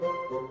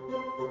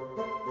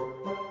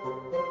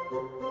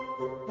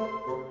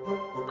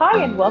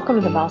Hi, and welcome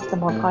to the Mouse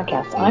and More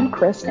podcast. I'm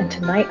Chris, and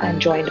tonight I'm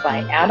joined by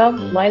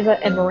Adam, Liza,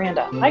 and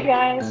Miranda. Hi,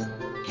 guys.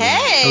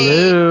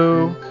 Hey!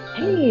 Hello.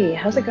 Hey,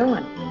 how's it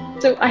going?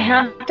 So I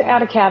have to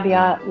add a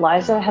caveat.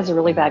 Liza has a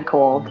really bad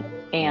cold,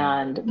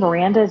 and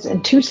Miranda's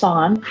in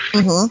Tucson,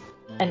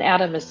 and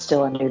Adam is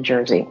still in New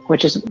Jersey,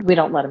 which is, we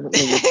don't let him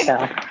leave,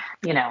 so,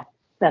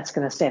 that's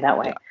going to stay that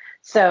way.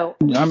 So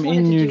I'm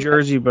in New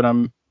Jersey, but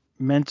I'm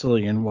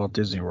mentally in Walt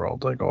Disney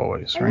World, like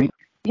always, right?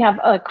 We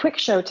have a quick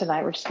show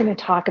tonight. We're just going to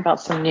talk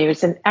about some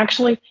news. And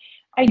actually,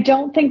 I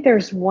don't think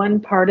there's one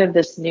part of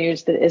this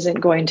news that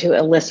isn't going to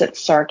elicit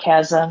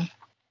sarcasm.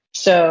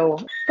 So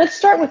let's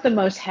start with the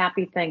most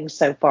happy thing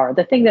so far.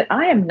 The thing that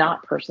I am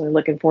not personally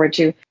looking forward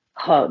to,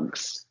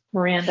 hugs.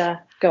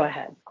 Miranda, go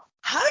ahead.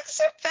 Hugs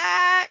are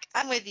back.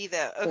 I'm with you,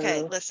 though.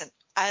 Okay, Ooh. listen.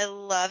 I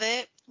love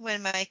it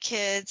when my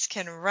kids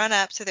can run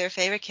up to their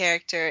favorite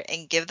character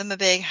and give them a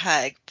big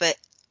hug. But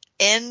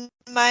in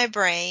my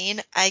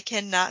brain, I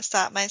cannot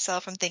stop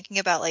myself from thinking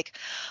about, like,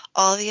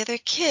 all the other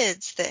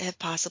kids that have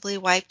possibly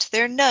wiped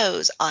their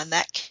nose on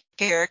that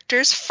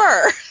character's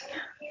fur.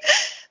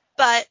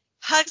 But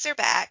hugs are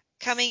back,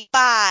 coming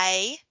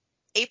by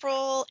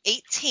April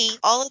 18th,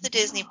 all of the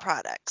Disney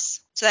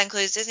products. So that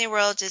includes Disney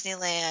World,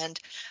 Disneyland,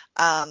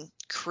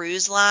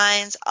 cruise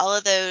lines, all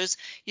of those.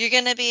 You're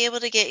going to be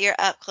able to get your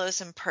up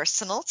close and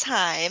personal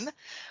time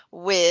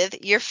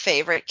with your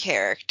favorite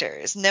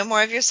characters. No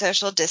more of your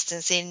social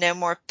distancing, no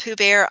more Pooh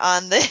Bear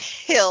on the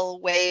hill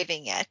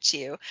waving at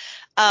you.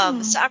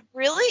 So I'm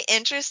really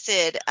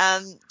interested.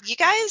 You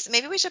guys,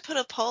 maybe we should put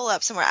a poll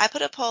up somewhere. I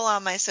put a poll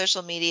on my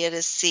social media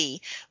to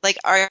see, like,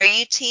 are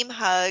you team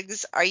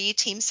hugs? Are you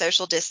team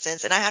social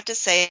distance? And I have to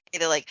say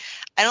that, like,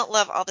 I don't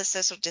love all the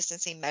social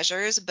distancing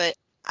measures, but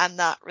I'm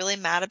not really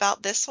mad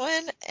about this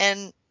one.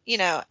 And,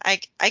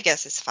 I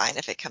guess it's fine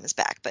if it comes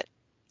back, but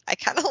I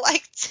kind of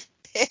liked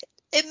it.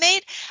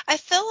 I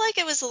feel like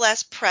it was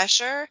less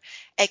pressure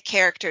at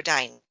character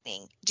dining.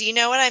 Do you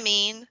know what I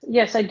mean?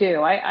 Yes, I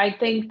do. I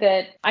think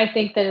that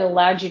it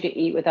allowed you to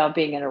eat without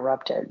being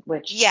interrupted,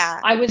 which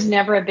I was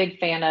never a big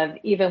fan of.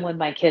 Even when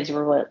my kids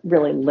were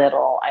really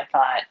little, I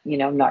thought,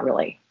 I'm not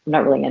really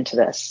into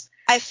this.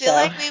 I feel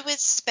like we would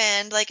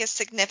spend like a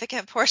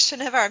significant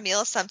portion of our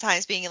meal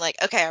sometimes being like,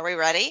 okay, are we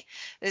ready?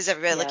 Is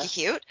everybody looking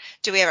cute?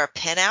 Do we have our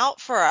pen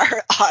out for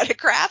our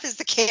autograph? Is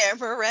the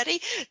camera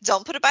ready?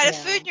 Don't put a bite of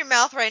food in your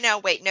mouth right now.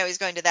 Wait, no, he's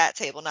going to that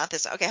table, not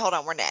this. Okay, hold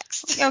on, we're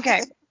next.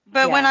 Okay,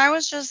 but when I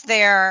was just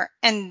there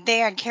and they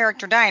had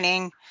character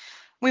dining,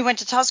 we went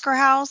to Tusker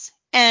House,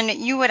 and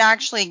you would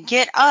actually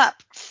get up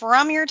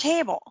from your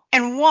table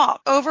and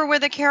walk over where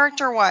the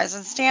character was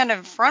and stand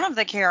in front of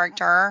the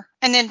character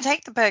and then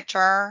take the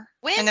picture.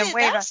 When and then did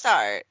that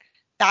start?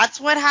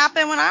 That's what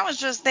happened when I was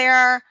just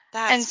there.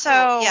 That's cool.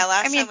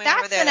 Last time we were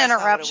that's there, an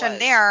interruption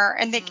there,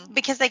 and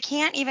because they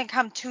can't even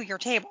come to your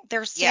table.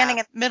 They're standing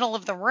in the middle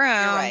of the room.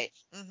 You're right.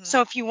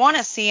 So if you want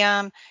to see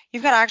them,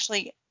 you've got to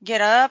actually get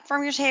up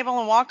from your table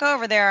and walk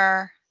over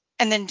there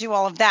and then do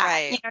all of that.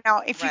 Right.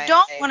 Now, if you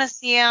don't want to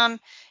see them,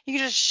 you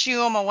can just shoo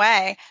them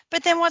away.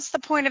 But then what's the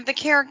point of the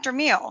character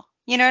meal?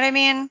 You know what I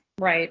mean?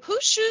 Right. Who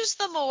shoos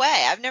them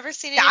away? I've never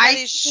seen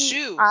anybody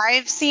shoo.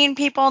 I've seen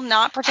people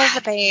not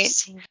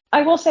participate.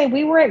 I will say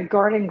we were at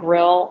Garden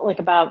Grill like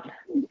about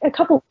a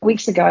couple of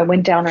weeks ago. I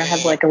went down there and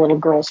had like a little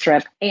girls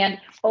trip. And,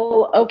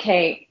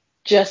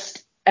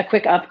 just a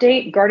quick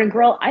update. Garden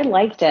Grill, I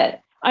liked it.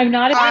 I'm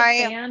not a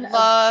big fan. I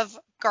love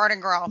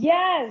Garden Grill.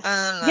 Yes.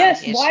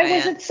 Yes. Why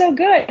was it so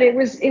good? It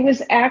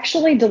was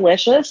actually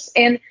delicious.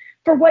 And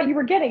for what you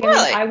were getting. Really?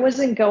 I mean, I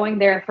wasn't going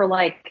there for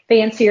like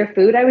fancier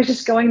food. I was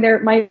just going there.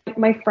 My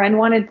friend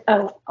wanted,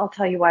 I'll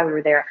tell you why we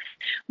were there.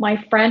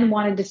 My friend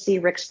wanted to see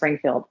Rick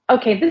Springfield.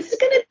 Okay, this is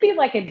going to be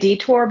like a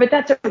detour, but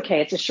that's okay.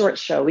 It's a short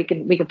show. We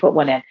can put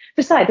one in.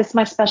 Besides, this is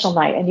my special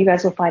night, and you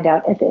guys will find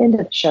out at the end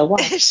of the show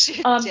why.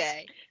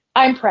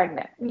 I'm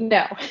pregnant.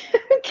 No,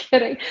 I'm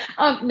kidding.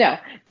 No.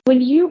 When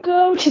you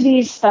go to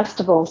these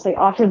festivals, they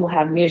often will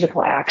have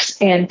musical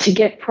acts, and to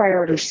get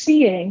priority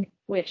seating,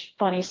 which,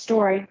 funny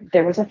story,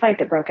 there was a fight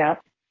that broke out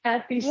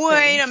at these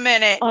Wait a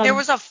minute. There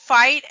was a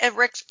fight at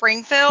Rick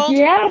Springfield?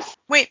 Yes.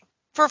 Wait,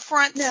 for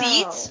front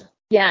seats?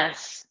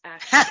 Yes.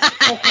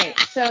 Okay,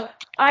 so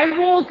I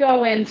will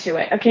go into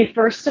it. Okay,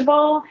 first of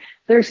all,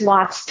 there's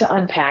lots to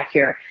unpack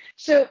here.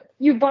 So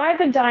you buy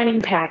the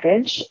dining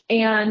package,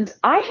 and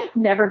I have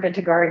never been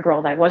to Garden Grill,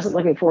 and I wasn't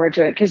looking forward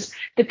to it because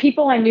the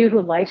people I knew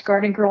who liked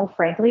Garden Grill,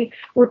 frankly,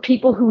 were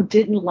people who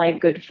didn't like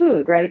good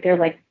food, right? They're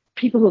like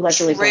people who like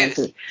really bland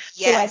food.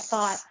 Yes.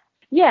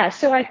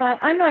 So I thought,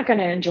 I'm not going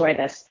to enjoy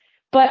this.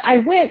 But I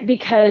went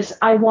because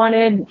I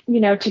wanted,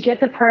 to get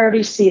the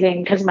priority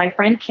seating because my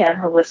friend Kim,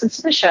 who listens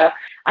to the show,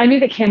 I knew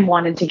that Kim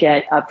wanted to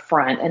get up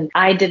front, and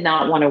I did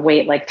not want to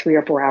wait like 3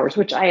 or 4 hours,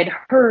 which I had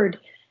heard,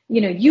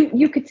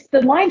 you could,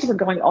 the lines were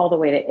going all the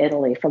way to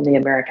Italy from the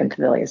American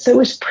Pavilion. So it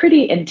was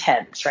pretty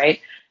intense, right?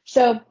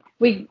 So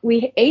we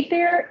ate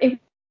there. It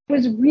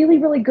was really,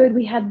 really good.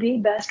 We had the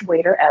best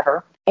waiter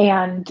ever.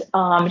 and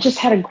just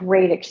had a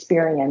great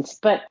experience.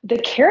 But the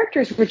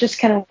characters were just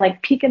kind of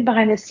like peeking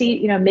behind the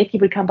seat. Mickey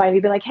would come by and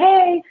he'd be like,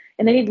 "Hey,"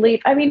 and then he'd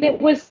leave. I mean,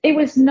 it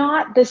was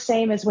not the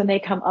same as when they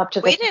come up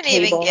to the We didn't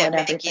even table get and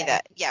Mickey everything.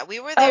 that. Yeah, we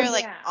were Oh there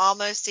like yeah.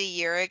 almost a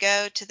year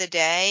ago to the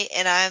day,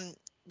 and I'm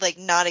like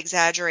not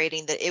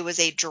exaggerating that it was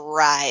a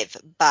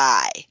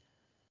drive-by.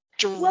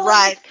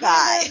 Well,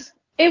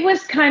 it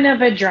was kind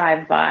of a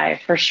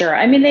drive-by for sure.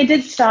 I mean, they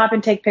did stop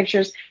and take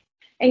pictures,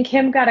 and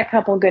Kim got a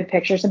couple good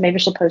pictures, and maybe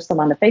she'll post them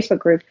on the Facebook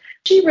group.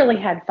 She really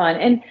had fun.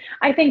 And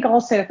I think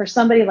also for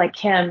somebody like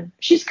Kim,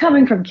 she's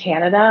coming from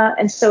Canada,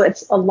 and so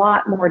it's a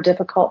lot more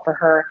difficult for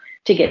her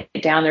to get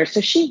down there.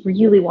 So she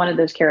really wanted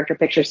those character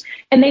pictures,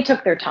 and they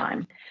took their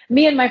time.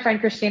 Me and my friend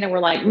Christina were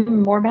like,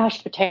 more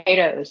mashed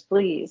potatoes,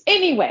 please.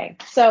 Anyway,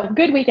 so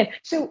good weekend.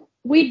 So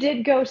we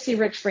did go see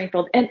Rick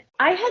Springfield, and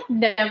I had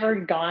never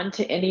gone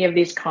to any of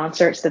these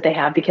concerts that they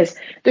have because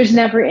there's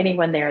never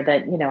anyone there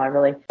that, I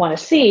really want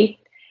to see.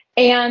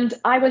 And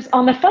I was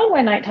on the phone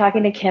one night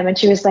talking to Kim, and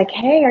she was like,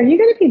 "Hey, are you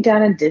going to be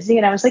down in Disney?"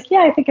 And I was like,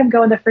 "Yeah, I think I'm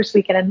going the first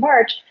weekend in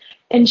March."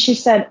 And she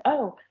said,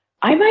 "Oh,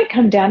 I might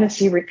come down and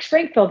see Rick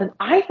Springfield." And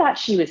I thought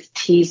she was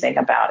teasing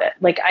about it.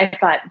 Like, I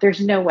thought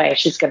there's no way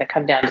she's going to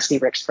come down to see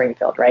Rick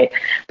Springfield, right?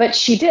 But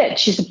she did.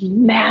 She's a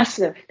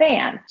massive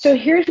fan. So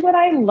here's what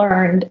I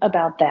learned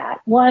about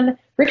that. One,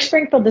 Rick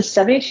Springfield is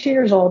 72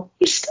 years old.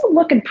 He's still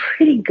looking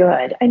pretty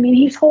good. I mean,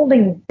 he's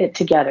holding it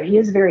together. He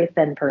is a very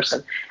thin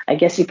person. I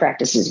guess he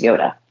practices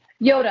yoga,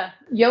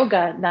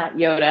 not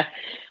Yoda.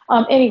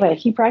 Anyway,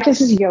 he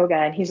practices yoga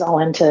and he's all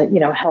into,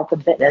 health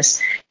and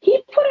fitness.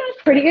 He put on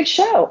a pretty good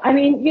show. I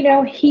mean,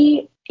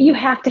 you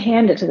have to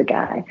hand it to the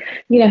guy.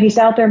 He's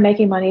out there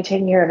making money,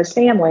 taking care of his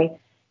family.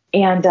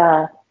 And,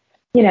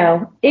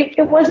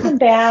 it wasn't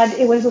bad.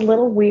 It was a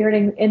little weird.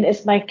 And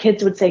as my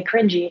kids would say,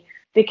 cringy,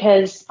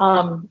 because,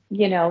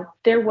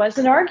 there was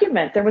an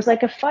argument. There was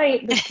like a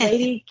fight. This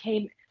lady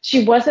came,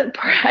 she wasn't,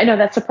 I know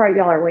that's the part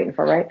y'all are waiting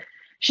for, right?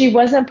 She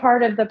wasn't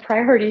part of the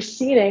priority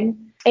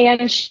seating,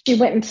 and she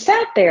went and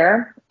sat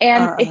there,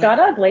 and it got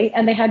ugly,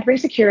 and they had to bring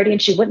security,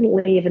 and she wouldn't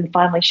leave, and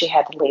finally she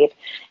had to leave.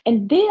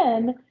 And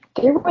then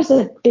there was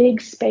a big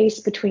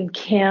space between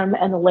Kim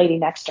and the lady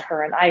next to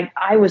her, and I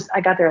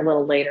got there a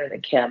little later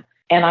than Kim,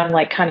 and I'm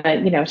like kind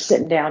of,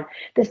 sitting down.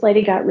 This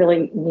lady got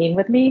really mean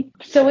with me.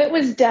 So it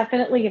was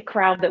definitely a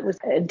crowd that was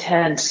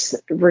intense,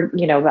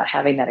 about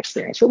having that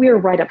experience. But we were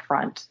right up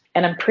front,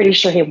 and I'm pretty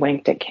sure he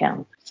winked at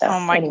Kim. So Oh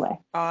my anyway.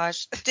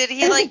 gosh. Did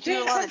he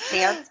do a lot of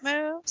dance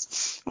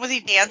moves? Was he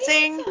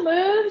dancing?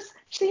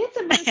 She had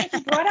some moves.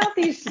 She brought out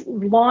these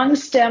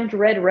long-stemmed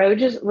red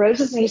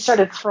roses, and he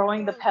started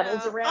throwing the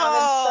petals around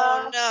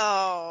and stuff.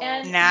 Oh, no.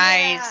 And Nice.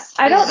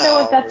 yeah, I don't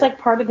know if that's like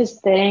part of his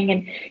thing.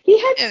 And he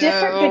had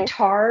different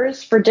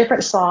guitars for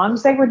different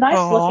songs. They were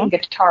nice-looking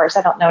guitars.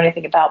 I don't know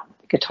anything about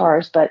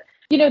guitars, but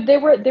there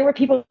were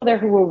people there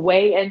who were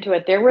way into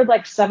it. There were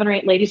like 7 or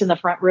 8 ladies in the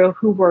front row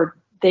who were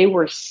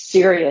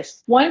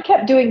serious. One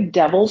kept doing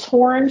devil's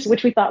horns,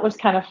 which we thought was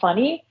kind of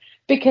funny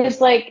because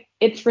like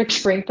it's Rick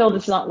Springfield.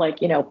 It's not like,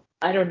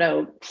 I don't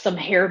know, some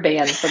hair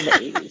band from the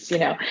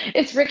 80s,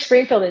 It's Rick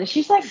Springfield, and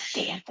she's like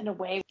dancing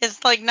away.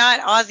 It's like not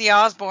Ozzy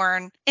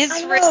Osbourne. It's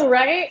I know,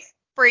 right?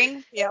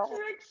 Springfield.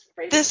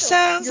 This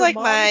sounds like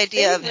my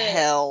idea of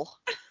hell.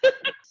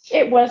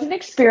 It was an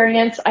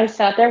experience. I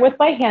sat there with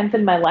my hands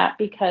in my lap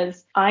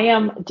because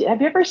have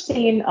you ever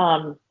seen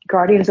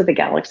Guardians of the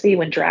Galaxy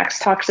when Drax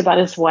talks about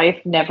his wife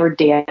never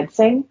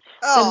dancing?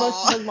 The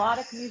most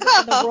melodic music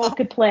in the world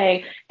could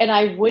play, and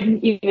I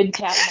wouldn't even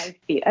tap my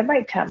feet. I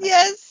might tap my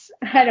feet.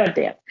 I don't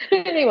dance.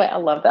 Anyway, I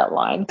love that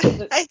line.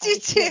 I do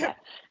too.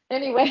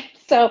 Anyway,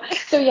 so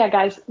yeah,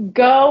 guys,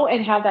 go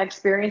and have that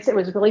experience. It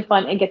was really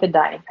fun, and get the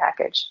dining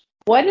package.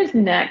 What is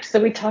next? So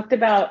we talked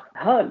about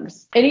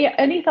hugs.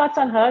 Any thoughts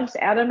on hugs?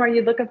 Adam, are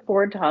you looking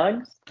forward to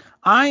hugs?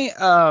 I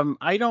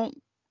don't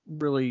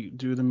really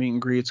do the meet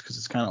and greets because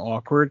it's kind of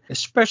awkward,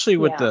 especially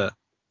with the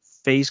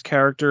face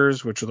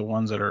characters, which are the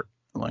ones that are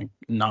like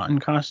not in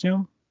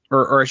costume,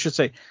 or I should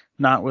say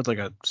not with like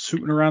a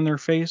suit around their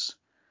face.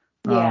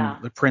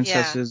 The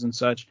princesses and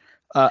such.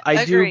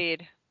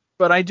 Agreed.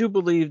 But I do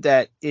believe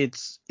that it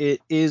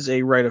is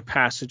a rite of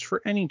passage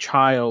for any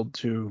child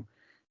to,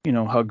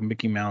 hug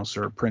Mickey Mouse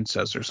or a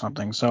princess or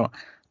something. So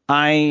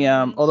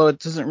although it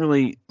doesn't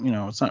really,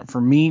 it's not for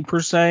me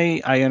per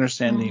se, I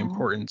understand the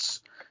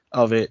importance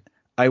of it.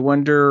 I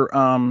wonder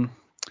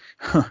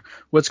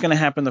what's going to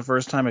happen the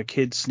first time a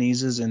kid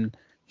sneezes in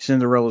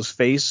Cinderella's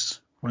face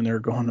when they're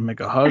going to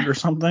make a hug or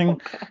something.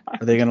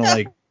 Are they going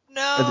to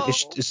No.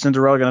 Is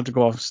Cinderella going to have to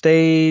go off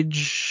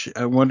stage?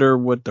 I wonder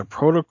what the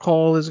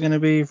protocol is going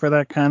to be for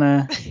that kind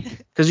of.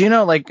 Because,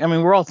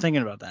 we're all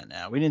thinking about that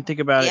now. We didn't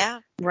think about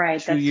it right,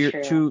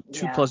 2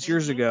 plus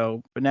years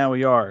ago, but now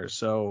we are.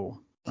 So,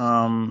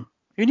 and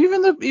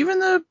even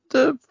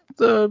the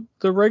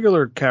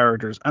regular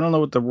characters. I don't know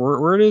what the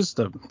word is.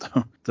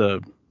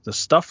 The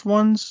stuffed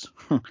ones.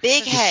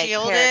 Big head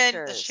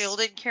characters. The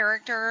shielded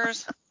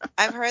characters.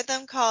 I've heard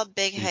them called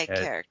big head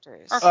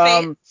characters.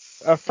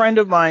 A friend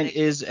of mine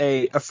is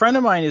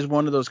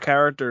one of those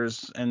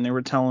characters, and they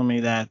were telling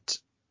me that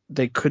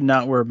they could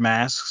not wear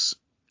masks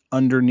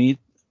underneath.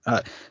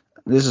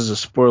 This is a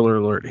spoiler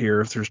alert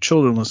here. If there's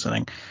children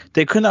listening,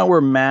 they could not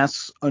wear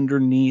masks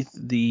underneath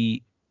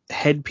the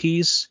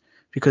headpiece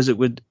because it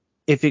would,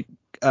 if it,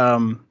 first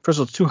of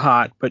all, it's too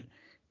hot, but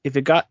if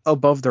it got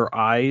above their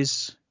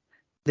eyes,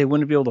 they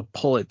wouldn't be able to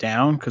pull it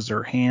down because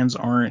their hands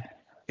aren't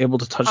able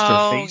to touch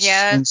their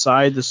face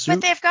inside the suit.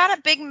 But they've got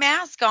a big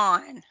mask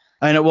on.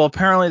 I know. Well,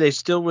 apparently they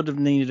still would have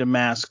needed a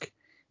mask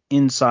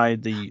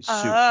inside the suit.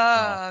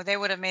 Oh, they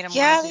would have made them.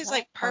 Yeah, there's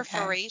like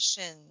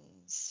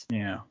perforations.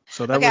 Yeah.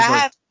 So that Okay, was I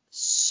like. have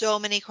so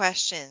many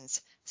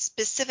questions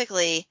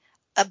specifically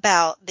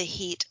about the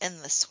heat and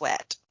the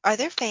sweat. Are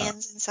there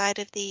fans inside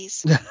of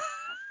these?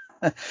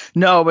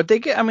 No, but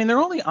they're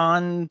only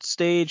on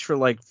stage for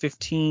like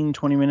 15,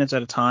 20 minutes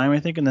at a time, I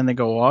think, and then they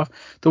go off.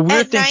 The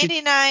weird at thing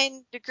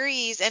 99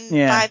 degrees and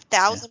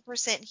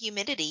 5,000%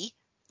 humidity.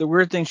 The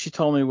weird thing she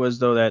told me was,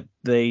 though, that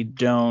they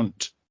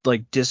don't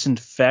like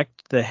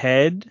disinfect the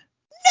head. No!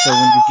 So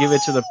when you give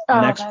it to the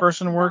next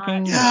person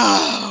working.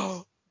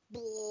 No.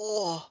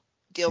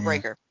 Deal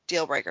breaker.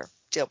 Deal breaker.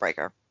 Deal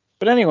breaker.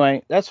 But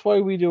anyway, that's why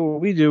we do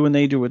what we do and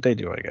they do what they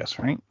do, I guess,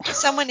 right?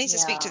 Someone needs to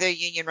speak to their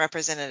union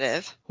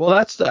representative. Well,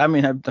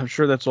 I'm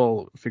sure that's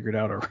all figured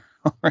out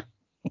already.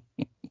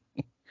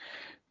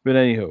 But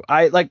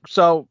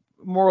anywho,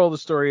 moral of the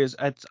story is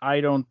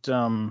I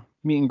don't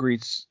meet and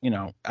greets,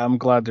 I'm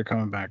glad they're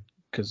coming back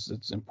because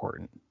it's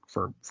important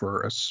for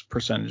a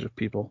percentage of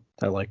people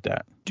that like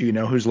that. Do you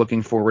know who's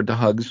looking forward to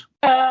hugs?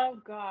 Oh,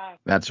 God.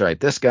 That's right.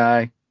 This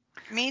guy.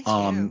 Me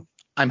too.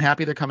 I'm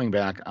happy they're coming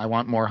back. I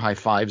want more high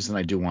fives than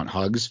I do want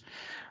hugs.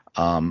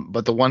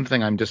 But the one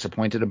thing I'm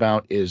disappointed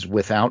about is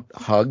without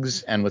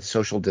hugs and with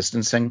social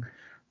distancing,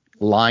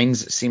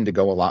 lines seem to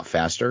go a lot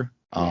faster.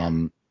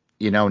 Now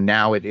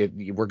we're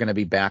going to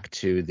be back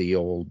to the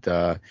old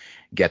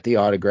get the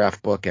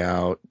autograph book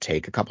out,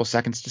 take a couple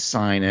seconds to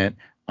sign it.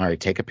 All right,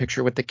 take a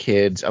picture with the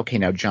kids. Okay,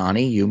 now,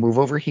 Johnny, you move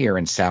over here,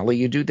 and Sally,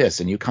 you do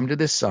this, and you come to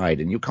this side,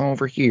 and you come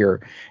over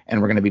here,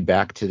 and we're going to be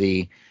back to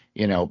the,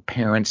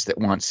 parents that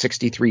want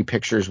 63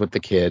 pictures with the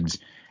kids.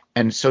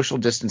 And social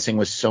distancing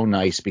was so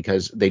nice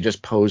because they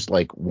just posed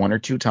like one or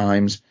two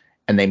times,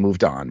 and they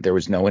moved on. There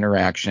was no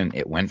interaction.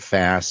 It went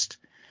fast.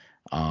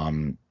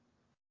 And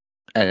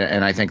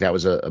I think that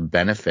was a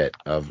benefit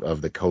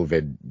of the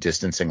COVID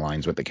distancing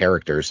lines with the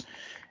characters.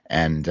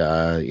 And,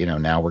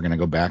 now we're going to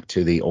go back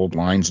to the old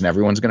lines and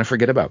everyone's going to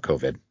forget about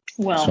COVID.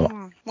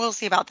 Well, we'll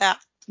see about that.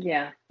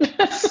 Yeah.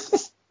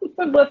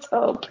 Let's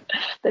hope.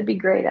 That'd be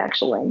great,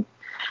 actually.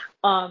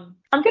 I'm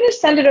going to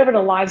send it over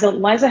to Liza.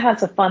 Liza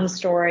has a fun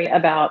story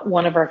about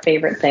one of our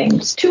favorite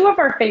things. Two of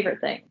our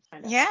favorite things.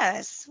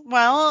 Yes.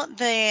 Well,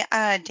 the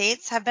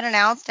dates have been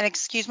announced, and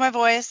excuse my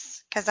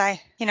voice because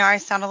I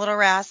sound a little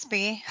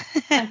raspy.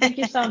 I think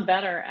you sound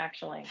better,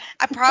 actually.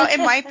 It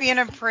might be an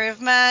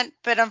improvement,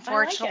 but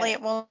unfortunately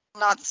it will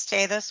not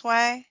stay this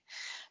way.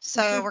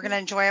 So we're going to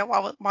enjoy it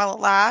while it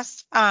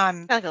lasts.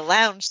 Like a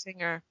lounge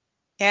singer.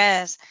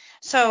 Yes.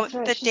 So That's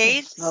right. the She's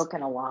dates. been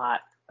smoking a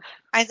lot.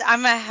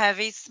 I'm a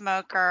heavy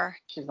smoker.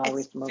 She's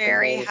always it's smoking.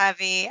 Very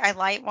heavy. I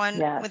light one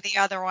with the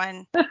other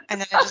one, and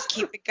then I just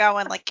keep it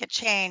going like a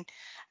chain.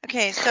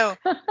 Okay, so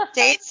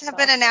dates have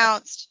been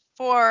announced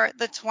for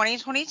the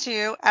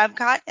 2022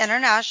 Epcot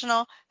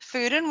International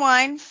Food and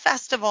Wine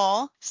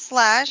Festival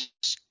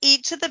 /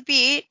 Eat to the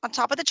Beat on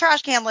top of the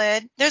trash can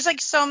lid. There's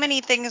like so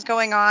many things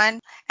going on,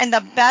 and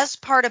the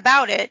best part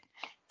about it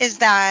is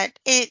that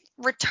it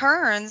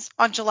returns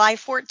on July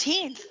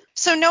 14th.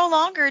 So no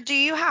longer do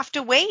you have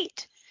to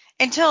wait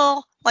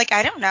until,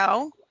 I don't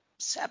know,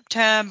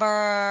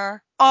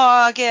 September,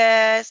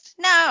 August.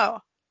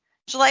 No,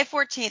 July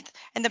 14th.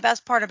 And the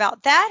best part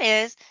about that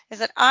is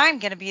that I'm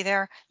going to be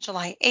there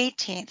July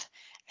 18th.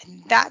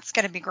 And that's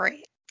going to be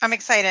great. I'm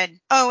excited.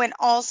 Oh, and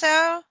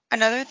also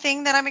another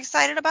thing that I'm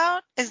excited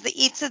about is the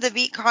Eat to the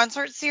Beat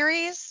concert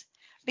series,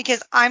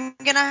 because I'm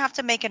going to have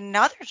to make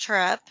another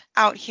trip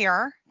out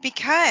here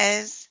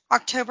because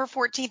October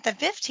 14th and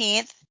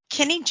 15th,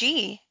 Kenny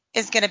G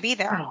is going to be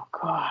there. Oh,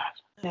 God.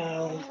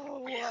 No.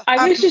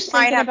 I was just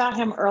thinking about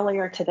him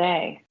earlier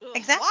today.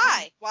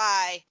 Exactly.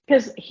 Why?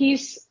 Because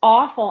he's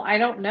awful. I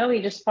don't know.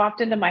 He just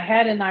popped into my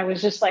head, and I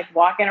was just like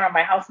walking around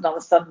my house, and all of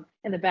a sudden,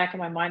 in the back of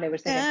my mind, I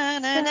was thinking,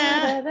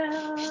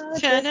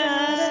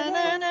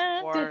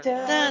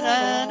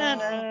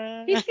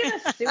 he's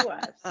gonna sue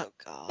us. Oh,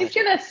 God. He's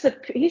gonna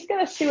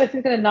sue us.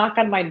 He's gonna knock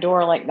on my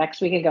door like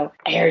next week and go,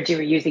 "I heard you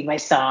were using my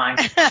song.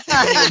 Give me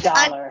 $1."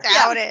 I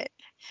doubt it.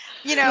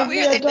 We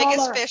are the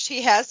biggest fish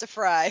he has to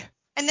fry.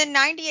 And then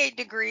 98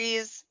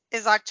 Degrees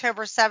is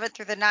October 7th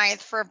through the 9th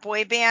for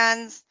boy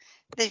bands.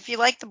 If you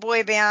like the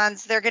boy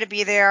bands, they're going to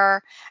be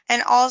there.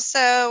 And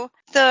also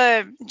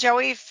the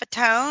Joey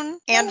Fatone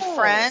and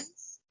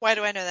Friends. Why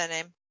do I know that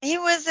name? He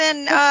was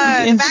in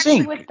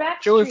NSYNC. With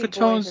Backstreet Joey Boys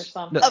Fatone's or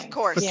something. Of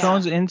course.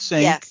 Fatone's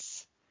NSYNC.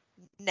 Yes.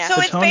 So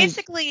it's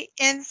basically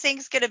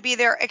NSYNC's going to be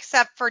there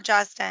except for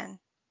Justin.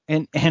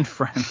 And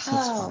Friends.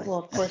 Oh, well,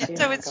 of course.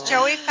 So it's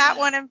Joey Fat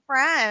One and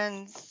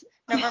Friends.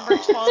 November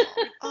 12th.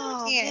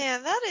 Oh,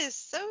 man, that is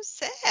so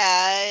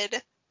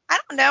sad. I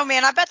don't know,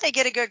 man. I bet they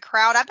get a good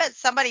crowd. I bet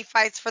somebody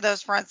fights for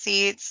those front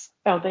seats.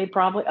 Oh, they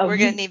probably. Oh, We're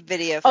going to need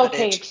video okay,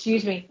 footage.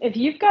 excuse me. If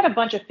you've got a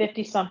bunch of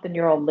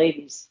 50-something-year-old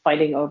ladies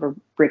fighting over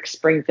Rick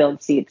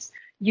Springfield seats,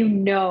 you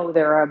know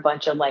there are a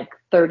bunch of like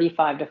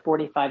 35 to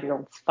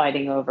 45-year-olds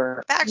fighting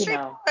over,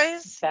 Backstreet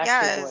Boys? Backstreet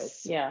Yes.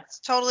 Boys. Yeah, It's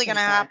totally going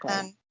to exactly.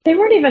 happen. They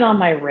weren't even on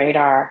my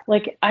radar.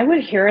 Like, I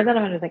would hear them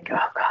and I'd think, oh,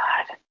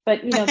 God.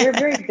 But, they're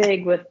very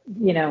big with,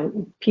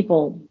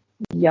 people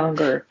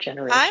younger I'm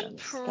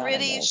generations.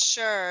 pretty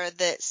sure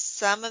that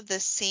some of the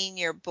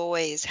senior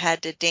boys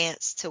had to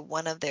dance to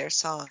one of their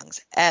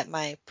songs at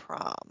my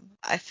prom.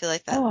 I feel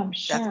like that I'm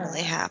sure.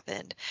 definitely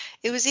happened.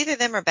 It was either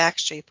them or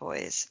Backstreet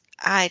Boys.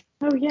 Oh,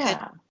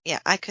 yeah.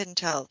 I couldn't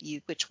tell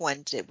you which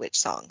one did which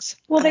songs.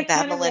 Well, I'm they a bad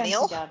kind of ran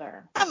millennial.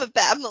 together. I'm a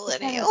bad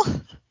millennial.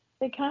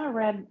 They kind of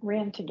ran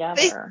They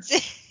together.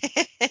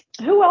 did.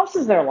 Who else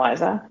is there,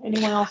 Liza?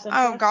 Anyone else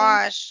interesting? Oh,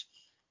 gosh.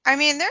 I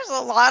mean, there's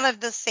a lot of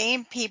the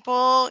same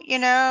people,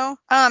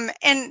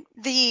 and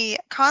the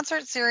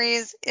concert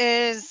series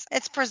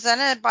it's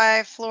presented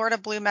by Florida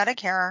Blue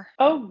Medicare.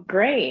 Oh,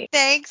 great.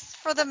 Thanks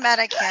for the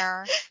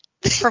Medicare.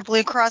 For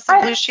Blue Cross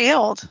and Blue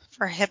Shield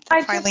for hip that I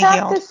just finally have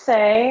healed. to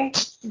say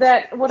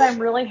that what I'm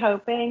really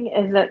hoping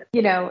is that,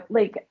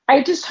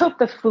 I just hope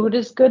the food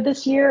is good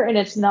this year and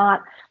it's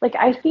not,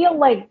 I feel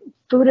like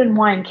Food and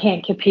Wine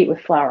can't compete with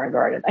Flower and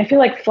Garden. I feel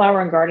like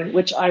Flower and Garden,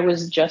 which I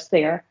was just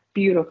there,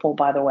 beautiful,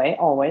 by the way,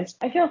 always.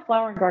 I feel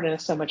Flower and Garden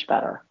is so much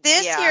better.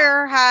 This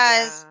year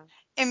has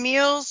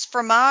Emile's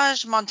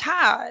Fromage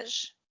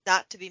Montage.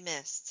 Not to be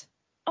missed.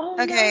 Oh,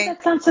 okay. No,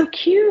 that sounds so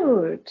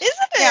cute.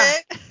 Isn't Yeah.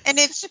 it? And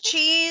it's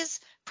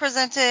cheese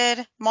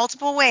presented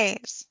multiple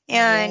ways.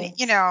 And,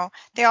 Yay.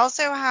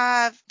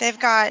 they've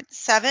got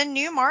 7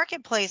 new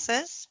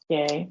marketplaces.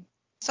 Yay.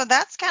 So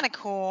that's kind of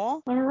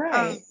cool. All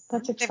right.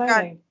 That's They've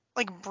exciting.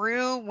 got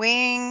Brew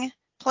Wing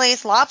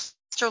Place,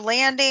 Lobster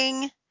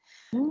Landing.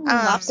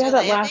 I saw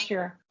that last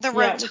year. The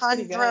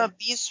Rotundra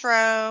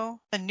Bistro,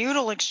 the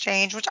Noodle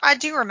Exchange, which I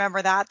do remember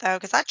that though,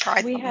 because I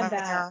tried We something had over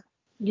that. there.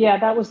 Yeah,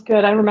 that was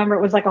good. I remember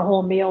it was like a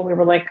whole meal. We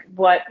were like,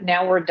 what?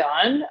 Now we're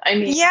done? I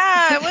mean,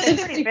 yeah, it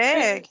was pretty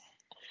big.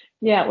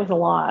 Yeah, it was a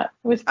lot.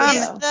 It was good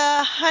though.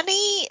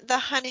 The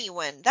honey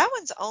one, that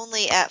one's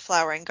only at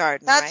Flower and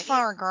Garden, That's right?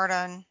 Flower and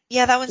Garden.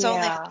 Yeah, that one's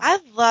only. I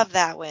love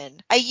that one.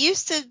 I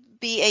used to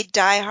be a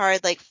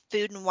diehard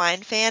Food and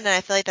Wine fan, and I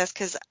feel like that's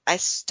because I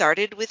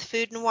started with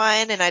Food and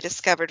Wine and I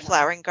discovered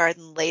Flower and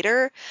Garden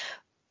later.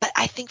 But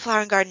I think Flower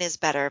and Garden is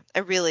better. I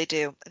really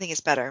do. I think it's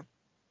better.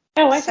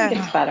 Oh, I think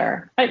it's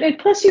better.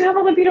 Plus, you have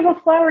all the beautiful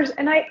flowers.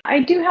 And I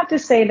do have to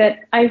say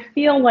that I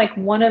feel like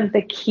one of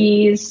the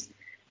keys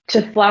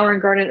to Flower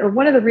and Garden, or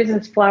one of the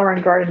reasons Flower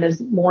and Garden is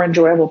more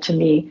enjoyable to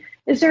me,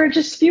 is there are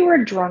just fewer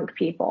drunk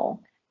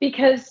people.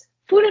 Because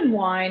Food and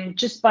Wine,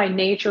 just by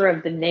nature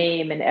of the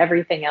name and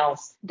everything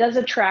else, does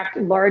attract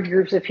large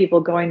groups of people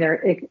going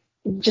there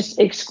just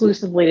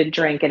exclusively to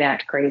drink and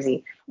act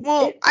crazy.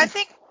 Well, I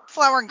think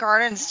Flower and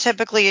Garden's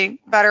typically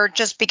better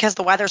just because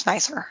the weather's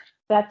nicer.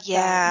 That's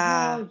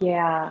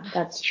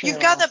that's true. You've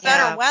got the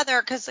better weather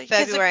because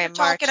February and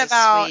March talking is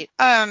about sweet.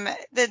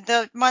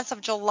 The months of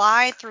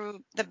July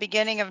through the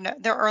beginning of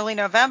the early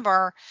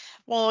November.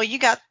 Well, you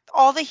got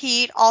all the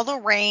heat, all the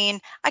rain.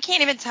 I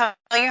can't even tell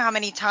you how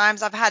many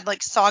times I've had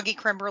soggy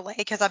creme brulee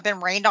because I've been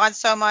rained on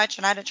so much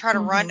and I had to try to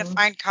run to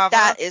find cover.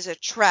 That is a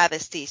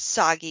travesty,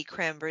 soggy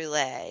creme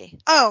brulee.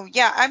 Oh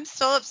yeah, I'm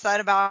still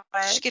upset about it.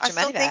 I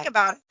still think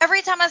about it.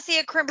 Every time I see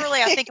a creme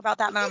brulee, I think about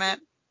that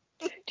moment.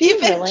 You've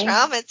been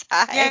traumatized.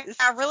 Yeah,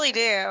 I really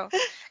do.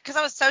 Because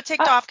I was so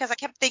ticked off because I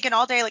kept thinking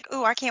all day,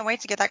 ooh, I can't wait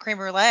to get that creme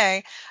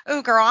brulee.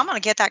 Ooh, girl, I'm going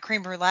to get that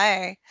creme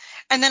brulee.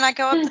 And then I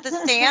go up to the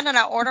stand and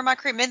I order my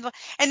creme.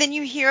 And then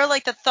you hear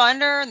the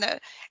thunder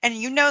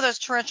and those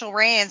torrential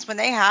rains when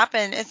they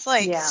happen. It's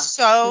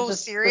so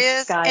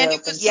serious. And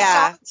it was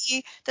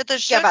soggy that the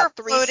sugar about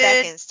 3 floated.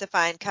 seconds to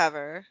find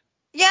cover.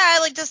 Yeah,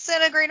 I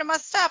disintegrated my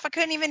stuff. I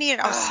couldn't even eat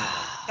it. I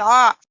was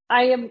shocked.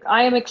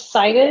 I am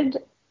excited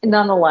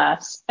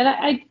nonetheless.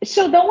 And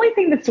so the only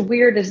thing that's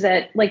weird is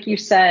that, like you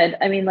said,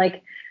 I mean,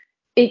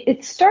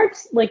 it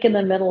starts in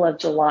the middle of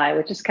July,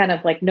 which is kind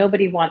of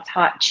nobody wants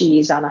hot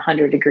cheese on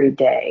 100-degree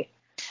day.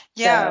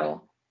 Yeah,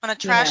 so, on a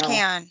trash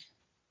can.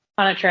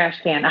 On a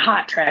trash can, a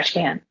hot trash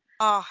can.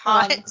 A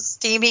hot,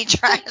 steamy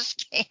trash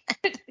can.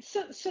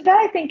 So that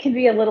I think can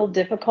be a little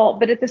difficult,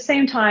 but at the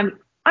same time,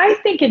 I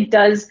think it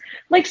does.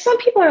 Some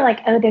people are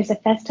like, oh, there's a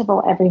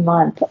festival every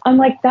month. I'm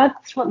like,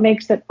 that's what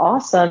makes it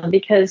awesome,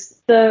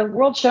 because the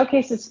World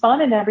Showcase is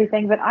fun and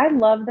everything, but I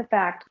love the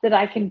fact that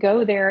I can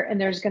go there and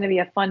there's going to be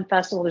a fun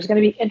festival. There's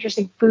going to be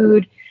interesting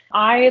food.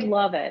 I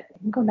love it.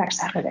 I'm going back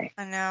Saturday.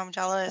 I know, I'm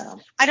jealous. So,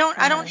 I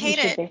don't hate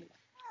it. Be.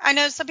 I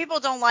know some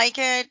people don't like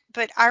it,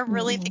 but I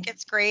really think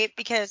it's great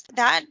because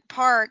that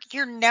park,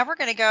 you're never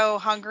going to go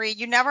hungry.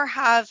 You never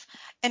have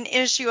an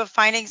issue of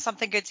finding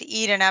something good to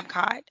eat in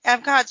Epcot.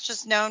 Epcot's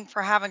just known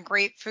for having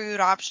great food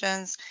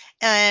options.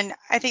 And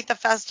I think the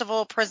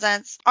festival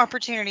presents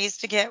opportunities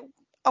to get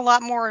a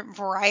lot more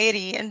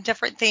variety and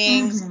different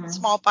things,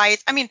 small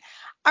bites. I mean,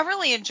 I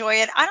really enjoy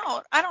it.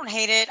 I don't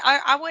hate it.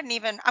 I wouldn't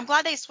even. I'm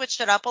glad they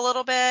switched it up a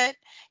little bit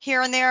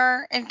here and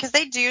there, and because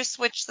they do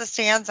switch the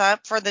stands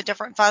up for the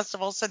different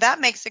festivals, so that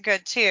makes it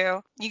good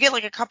too. You get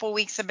like a couple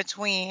weeks in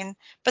between,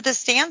 but the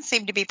stands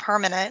seem to be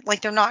permanent,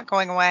 like they're not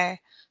going away.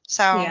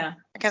 So Yeah.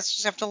 I guess you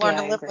just have to learn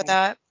Yeah, to I live with agree.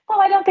 that.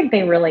 Well, I don't think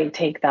they really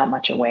take that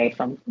much away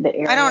from the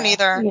I don't area,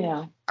 either. you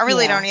know. I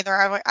really Yeah. don't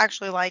either.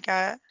 Actually like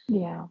it.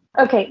 Yeah.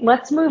 Okay,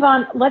 let's move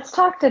on. Let's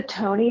talk to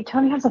Tony.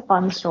 Tony has a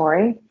fun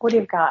story. What do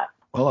you got?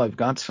 Well, I've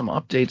got some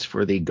updates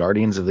for the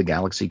Guardians of the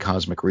Galaxy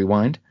Cosmic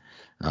Rewind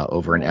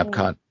over in Yay.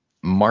 Epcot.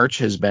 March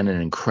has been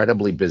an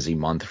incredibly busy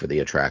month for the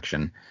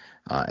attraction.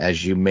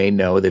 As you may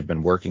know, they've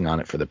been working on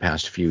it for the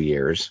past few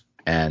years.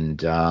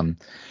 And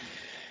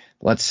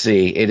let's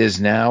see, it is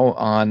now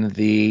on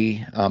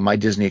the My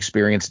Disney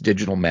Experience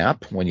digital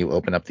map. When you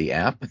open up the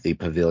app, the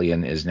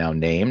pavilion is now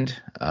named,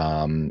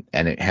 and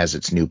it has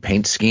its new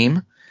paint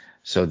scheme.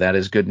 So that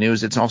is good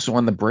news. It's also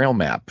on the Braille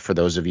map for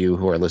those of you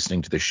who are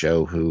listening to the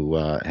show who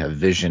have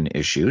vision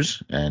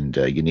issues and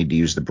you need to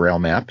use the Braille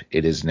map.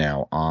 It is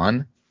now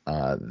on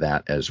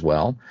that as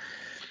well.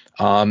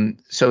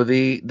 So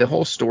the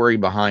whole story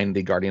behind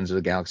the Guardians of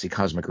the Galaxy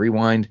Cosmic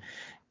Rewind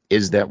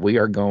is that we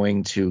are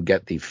going to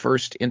get the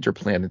first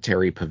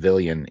interplanetary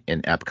pavilion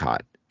in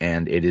Epcot,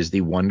 and it is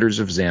the Wonders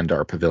of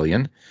Xandar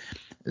Pavilion.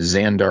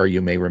 Xandar,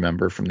 you may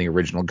remember from the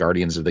original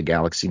Guardians of the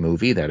Galaxy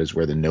movie. That is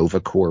where the Nova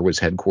Corps was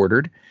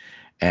headquartered.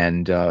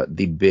 And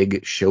the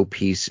big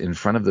showpiece in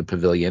front of the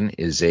pavilion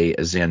is a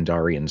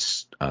Xandarian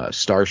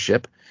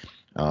starship,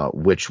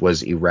 which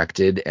was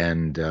erected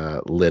and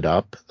lit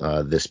up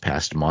this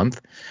past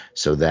month.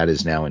 So that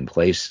is now in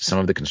place. Some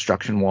of the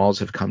construction walls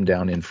have come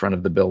down in front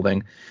of the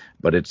building,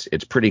 but it's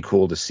pretty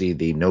cool to see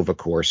the Nova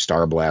Corps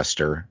Star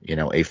Blaster,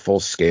 a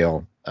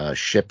full-scale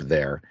ship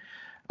there.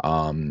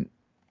 And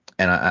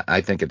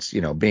I think it's,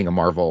 being a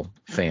Marvel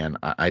fan,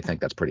 I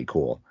think that's pretty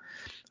cool.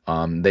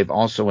 They've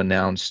also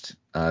announced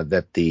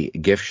that the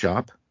gift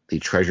shop, the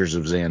Treasures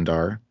of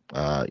Xandar,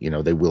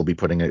 they will be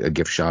putting a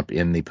gift shop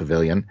in the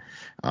pavilion.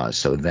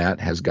 So that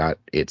has got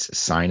its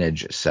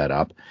signage set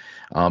up.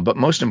 But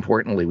most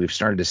importantly, we've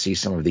started to see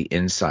some of the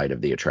inside of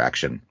the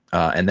attraction.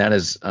 And that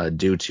is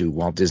due to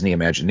Walt Disney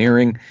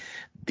Imagineering,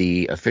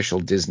 the official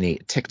Disney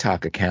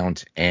TikTok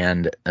account,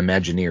 and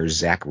Imagineer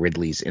Zach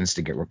Ridley's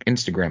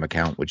Instagram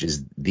account, which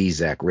is the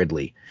Zach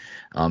Ridley.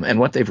 And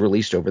what they've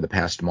released over the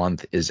past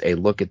month is a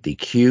look at the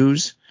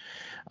queues.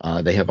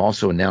 They have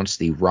also announced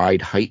the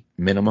ride height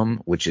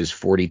minimum, which is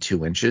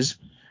 42 inches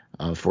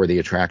for the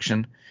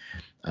attraction.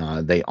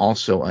 They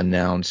also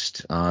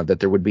announced that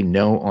there would be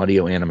no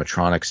audio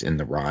animatronics in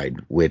the ride,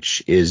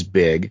 which is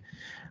big.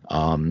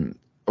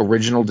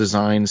 Original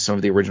designs, some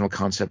of the original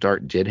concept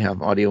art did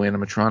have audio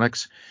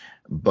animatronics,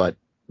 but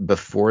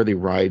before the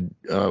ride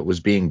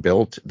was being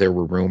built, there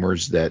were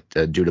rumors that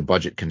due to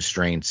budget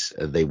constraints,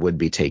 they would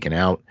be taken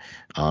out.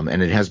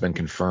 And it has been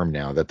confirmed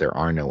now that there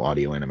are no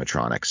audio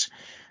animatronics.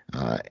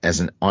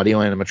 As an audio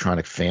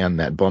animatronic fan,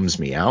 that bums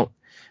me out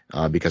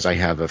because I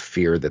have a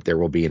fear that there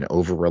will be an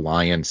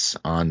over-reliance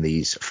on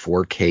these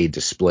 4K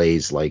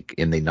displays like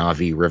in the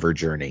Na'vi River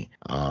Journey,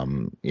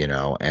 and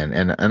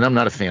I'm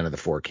not a fan of the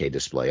 4K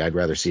display. I'd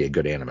rather see a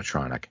good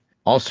animatronic.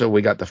 Also,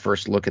 we got the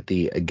first look at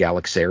the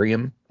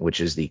Galaxarium,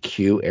 which is the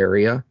queue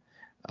area,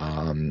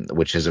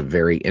 which has a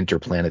very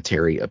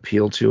interplanetary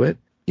appeal to it.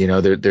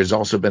 There's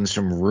also been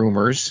some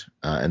rumors,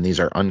 and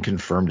these are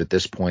unconfirmed at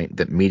this point,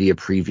 that media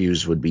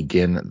previews would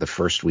begin the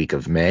first week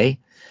of May.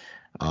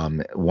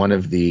 One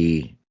of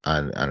the,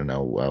 I don't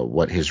know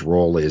what his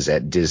role is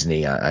at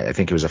Disney. I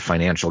think he was a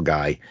financial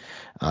guy,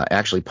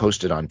 actually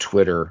posted on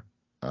Twitter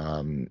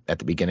at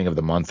the beginning of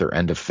the month or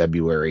end of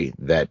February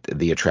that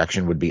the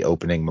attraction would be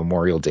opening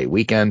Memorial Day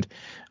weekend.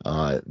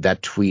 That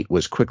tweet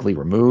was quickly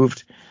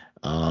removed.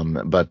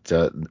 But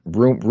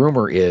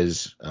rumor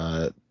is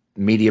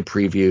media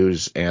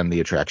previews and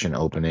the attraction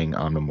opening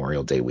on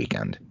Memorial Day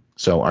weekend.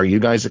 So are you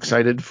guys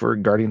excited for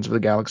Guardians of the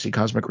Galaxy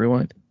Cosmic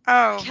Rewind?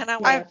 Oh, Can I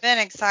Yeah. I've been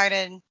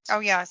excited. Oh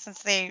yeah, since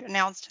they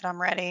announced it, I'm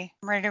ready.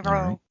 I'm ready to All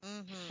right. roll.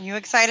 Mm-hmm. You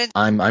excited?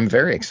 I'm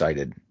very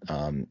excited.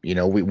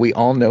 We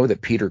all know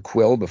that Peter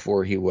Quill,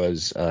 before he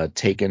was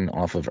taken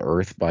off of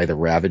Earth by the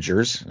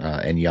Ravagers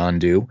and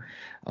Yondu,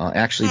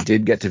 actually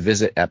did get to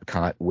visit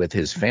Epcot with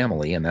his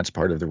family, and that's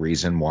part of the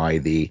reason why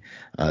the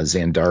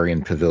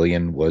Xandarian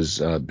Pavilion was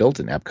built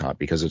in Epcot,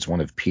 because it's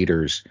one of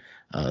Peter's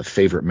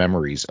favorite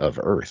memories of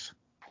Earth.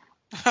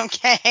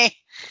 Okay.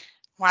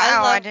 Wow, I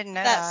I love didn't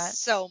know that that.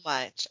 so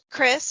much.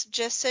 Chris,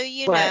 just so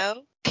you What?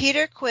 know,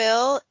 Peter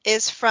Quill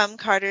is from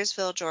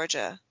Cartersville,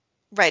 Georgia,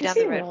 right Is down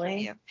he the road from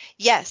really? you.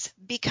 Yes,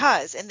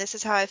 because, and this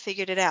is how I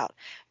figured it out,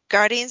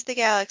 Guardians of the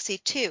Galaxy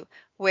 2,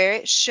 where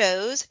it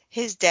shows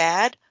his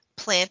dad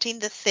planting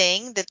the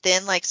thing that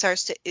then like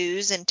starts to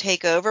ooze and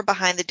take over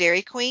behind the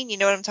Dairy Queen. You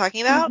know what I'm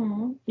talking about?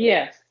 Mm-hmm.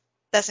 Yes.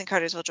 That's in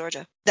Cartersville,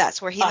 Georgia.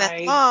 That's where he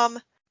met I Mom.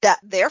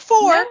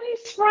 Therefore, No,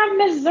 he's from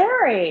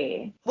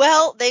Missouri.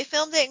 well, they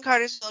filmed it in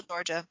Cartersville,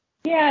 Georgia.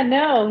 Yeah,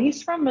 no,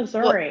 he's from Well,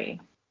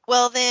 Missouri.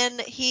 Well, then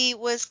he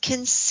was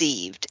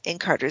conceived in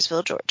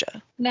Cartersville,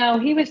 Georgia. No,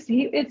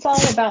 it's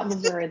all about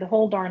Missouri, the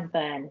whole darn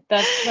thing.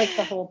 That's like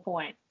the whole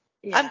point.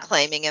 Yeah. I'm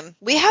claiming him.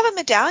 We have a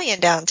medallion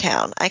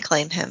downtown. I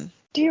claim him.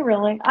 Do you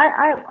really?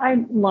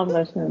 I love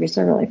those movies.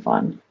 They're really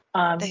fun.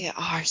 They are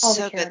all the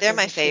so good. They're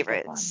my characters are super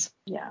favorites.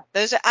 fun.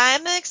 Yeah.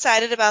 I'm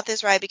excited about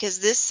this ride because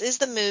this is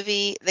the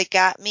movie that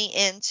got me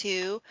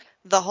into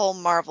the whole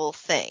Marvel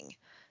thing.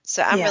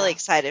 So I'm really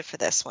excited for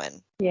this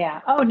one.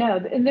 Yeah. Oh no,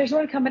 and there's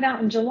one coming out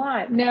in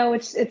July. No,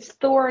 it's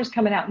Thor's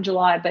coming out in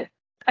July, but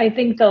I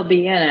think they'll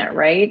be in it,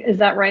 right? Is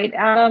that right,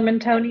 Adam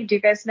and Tony? Do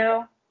you guys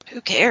know?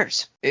 Who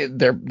cares?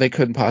 They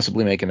couldn't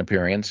possibly make an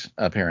appearance.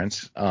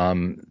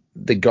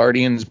 The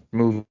Guardians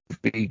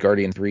movie,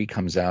 Guardian 3,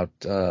 comes out,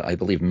 I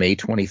believe, May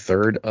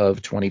 23rd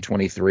of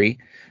 2023.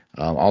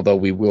 Although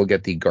we will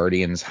get the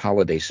Guardians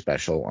holiday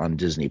special on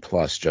Disney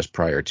Plus just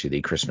prior to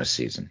the Christmas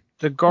season.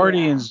 The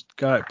Guardians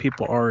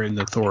people are in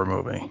the Thor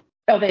movie.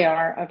 Oh, they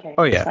are? Okay.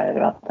 Oh, yeah. Excited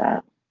about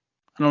that.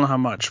 I don't know how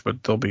much,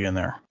 but they'll be in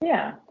there.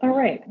 Yeah. All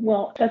right.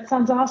 Well, that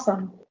sounds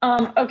awesome.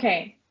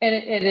 Okay. And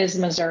it is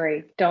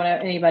Missouri. Don't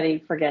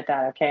anybody forget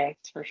that, okay?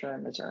 It's for sure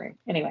in Missouri.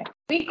 Anyway,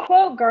 we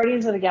quote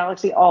Guardians of the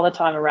Galaxy all the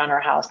time around our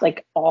house,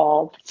 like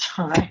all the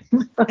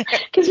time.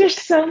 Because there's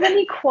so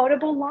many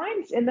quotable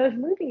lines in those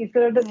movies.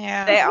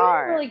 They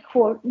are.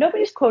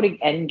 Nobody's quoting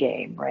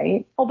Endgame,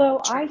 right?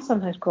 Although I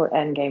sometimes quote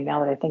Endgame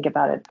now that I think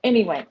about it.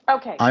 Anyway,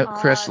 okay.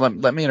 Chris,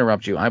 let me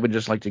interrupt you. I would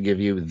just like to give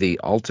you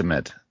the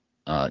ultimate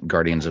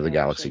Guardians of the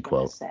Galaxy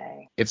quote.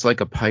 It's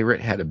like a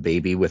pirate had a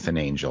baby with an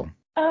angel.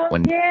 Oh,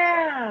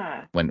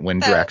 when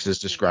Drax is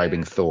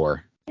describing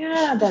Thor.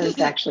 Yeah, that is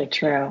actually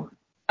true.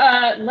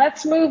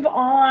 Let's move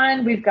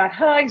on. We've got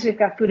hugs. We've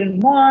got food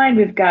and wine.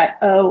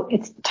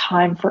 It's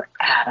time for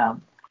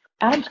Adam.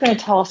 Adam's going to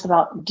tell us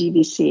about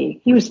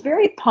DVC. He was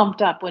very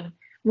pumped up when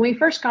we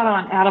first got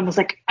on. Adam was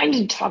like, I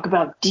need to talk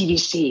about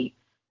DVC.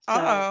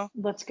 So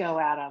let's go,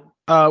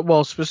 Adam.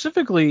 Well,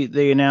 specifically,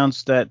 they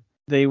announced that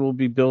they will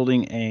be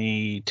building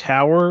a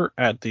tower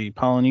at the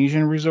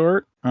Polynesian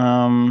Resort.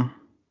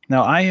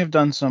 Now, I have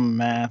done some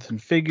math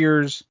and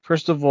figures.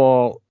 First of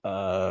all,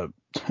 the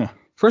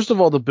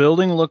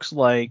building looks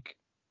like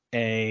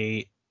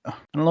I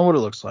don't know what it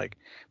looks like,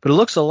 but it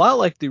looks a lot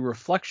like the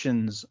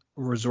Reflections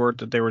Resort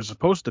that they were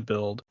supposed to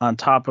build on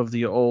top of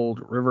the old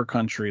River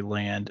Country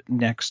land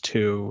next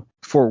to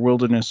Fort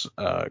Wilderness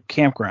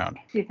Campground.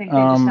 Do you think they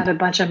just had a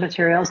bunch of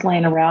materials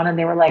laying around and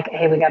they were like,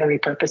 hey, we got to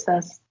repurpose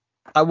this?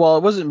 Well,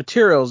 it wasn't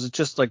materials; it's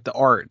just like the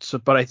art. So,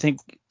 but I think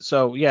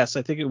so. Yes,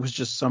 I think it was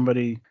just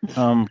somebody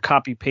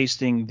copy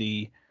pasting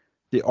the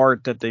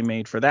art that they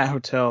made for that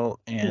hotel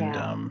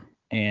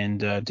and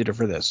did it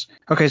for this.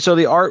 Okay, so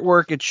the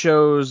artwork, it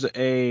shows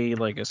a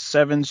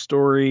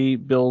 7-story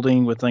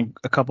building with like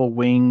a couple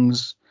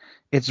wings.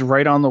 It's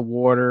right on the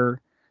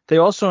water. They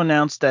also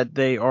announced that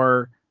they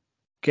are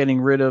getting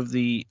rid of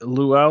the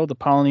luau, the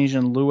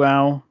Polynesian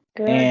luau,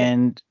 Good.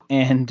 and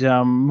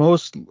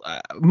most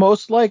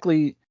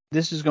likely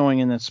this is going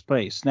in this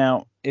place.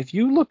 Now, if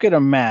you look at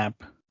an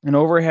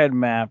overhead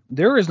map,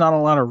 there is not a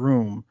lot of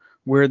room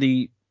where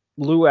the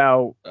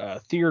luau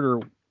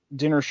theater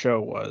dinner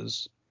show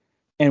was,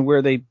 and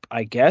where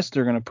I guess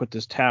they're going to put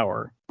this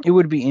tower. It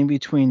would be in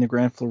between the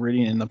Grand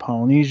Floridian and the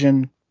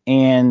Polynesian.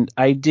 And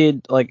I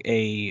did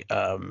I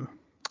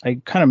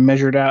kind of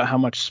measured out how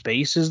much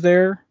space is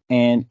there,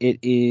 and it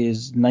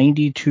is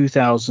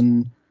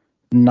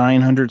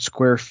 92,900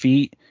 square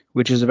feet,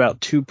 which is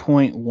about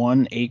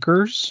 2.1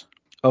 acres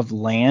of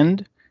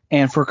land.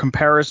 And for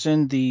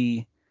comparison,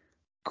 the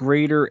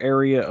greater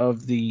area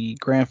of the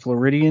Grand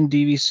Floridian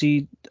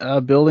DVC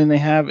building they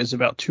have is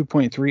about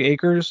 2.3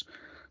 acres.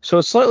 So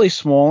it's slightly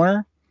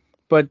smaller,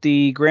 but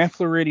the Grand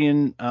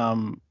Floridian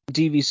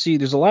DVC,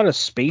 there's a lot of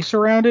space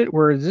around it,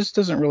 where this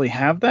doesn't really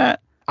have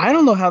that. I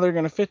don't know how they're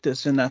going to fit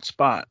this in that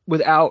spot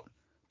without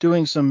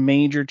doing some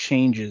major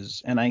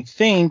changes. And I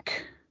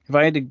think if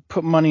I had to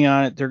put money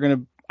on it, they're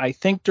going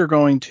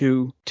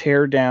to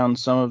tear down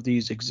some of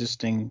these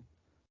existing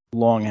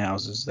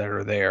longhouses that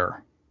are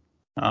there.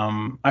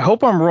 I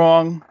hope I'm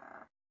wrong.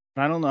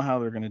 I don't know how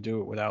they're going to do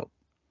it without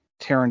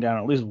tearing down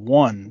at least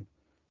one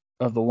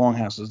of the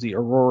longhouses. The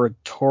Aurora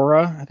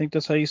Tora, I think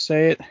that's how you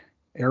say it.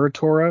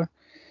 Aratora.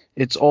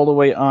 It's all the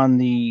way on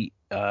the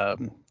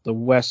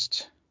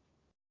west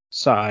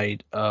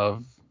side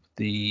of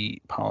the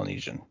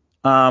Polynesian.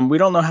 We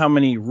don't know how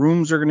many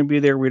rooms are going to be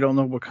there. We don't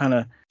know what kind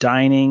of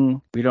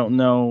dining. We don't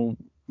know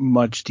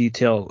much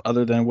detail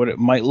other than what it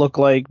might look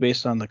like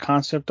based on the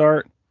concept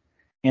art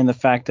and the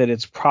fact that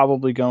it's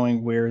probably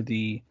going where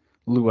the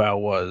luau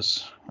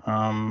was.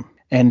 And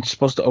it's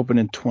supposed to open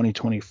in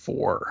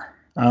 2024.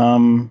 I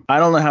don't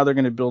know how they're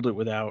going to build it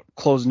without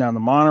closing down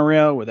the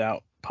monorail,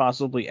 without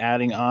possibly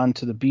adding on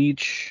to the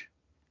beach,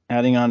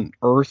 adding on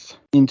earth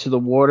into the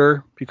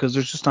water, because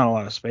there's just not a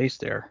lot of space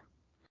there.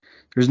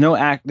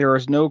 There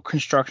is no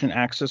construction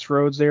access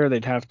roads there.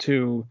 They'd have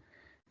to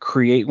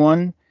create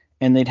one,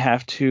 and they'd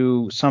have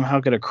to somehow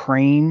get a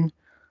crane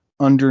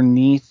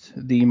underneath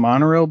the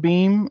monorail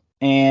beam,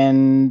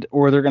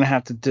 or they're going to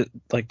have to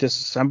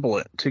disassemble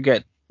it to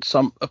get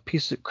a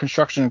piece of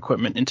construction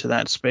equipment into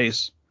that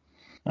space.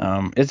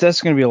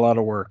 That's going to be a lot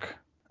of work.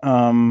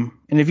 And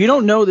if you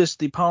don't know this,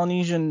 the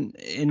Polynesian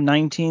in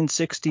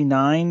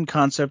 1969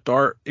 concept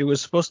art, it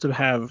was supposed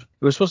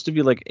to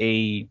be like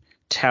a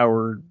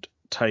towered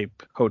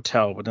type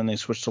hotel, but then they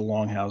switched to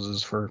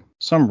longhouses for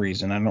some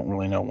reason. I don't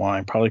really know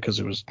why. Probably because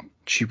it was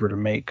cheaper to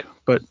make.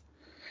 But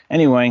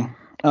anyway,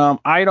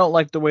 I don't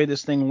like the way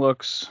this thing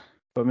looks,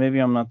 but maybe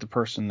I'm not the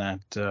person that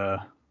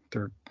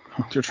they're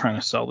trying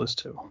to sell this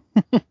to.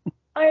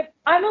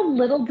 I'm a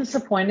little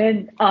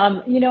disappointed.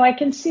 I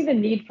can see the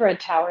need for a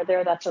tower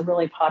there. That's a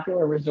really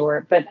popular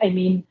resort. But I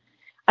mean,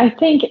 I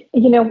think,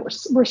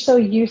 we're so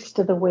used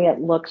to the way it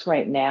looks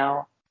right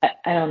now.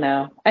 I don't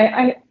know.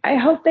 I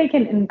hope they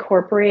can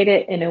incorporate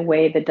it in a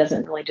way that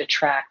doesn't really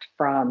detract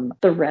from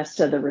the rest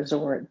of the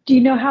resort. Do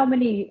you know how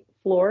many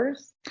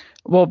floors?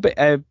 Well,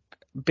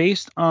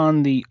 based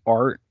on the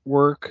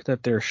artwork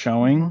that they're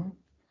showing,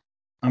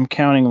 Mm-hmm. I'm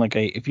counting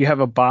if you have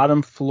a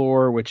bottom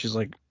floor, which is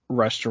like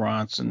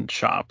restaurants and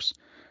shops,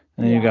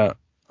 and then you got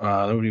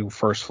that would be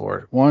first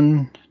floor.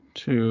 1,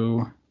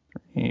 2,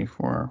 3,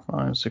 4,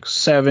 5, 6,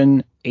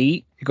 7,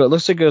 8. It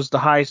looks like the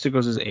highest it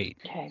goes is 8,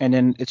 Okay. and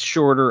then it's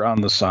shorter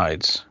on the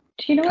sides.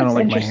 Do you know Kind of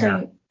what's like my hair.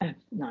 interesting? Oh,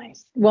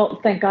 nice. Well,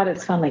 thank God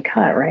it's finally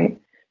cut, right?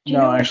 Do you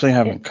No, know I actually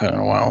what's haven't cut in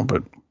a while,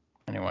 but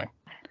anyway.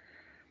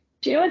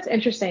 Do you know what's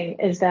interesting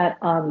is that,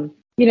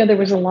 there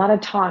was a lot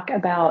of talk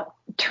about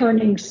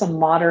turning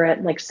some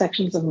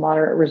sections of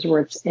moderate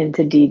resorts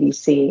into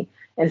DVC.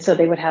 And so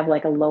they would have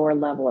like a lower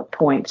level of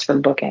points for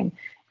booking.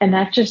 And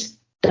that just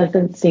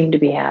doesn't seem to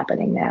be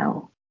happening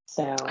now.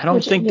 So I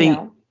don't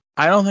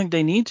think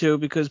they need to,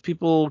 because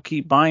people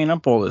keep buying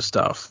up all this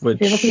stuff. people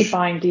keep Which,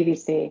 buying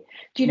DVC.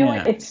 Do you know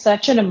what? yeah. It's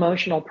such an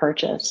emotional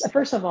purchase.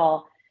 First of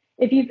all,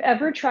 if you've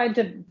ever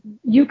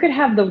you could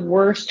have the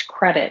worst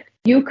credit.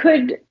 You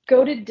could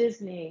go to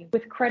Disney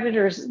with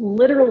creditors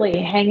literally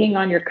hanging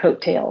on your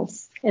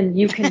coattails, and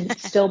you can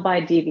still buy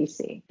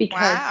DVC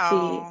because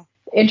Wow.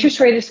 the interest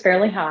rate is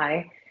fairly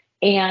high.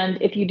 And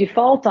if you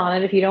default on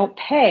it, if you don't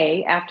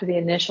pay after the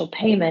initial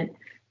payment,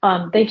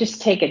 they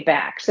just take it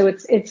back. So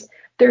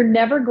they're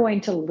never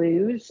going to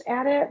lose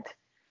at it,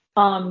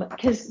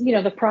 because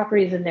the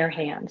property is in their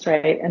hands,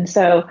 right? And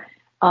so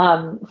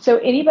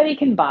anybody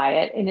can buy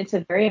it, and it's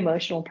a very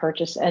emotional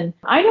purchase. And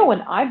I know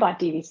when I bought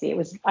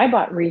DVC, I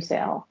bought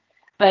resale,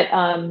 but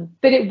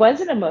it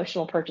was an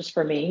emotional purchase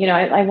for me.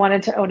 I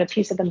wanted to own a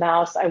piece of the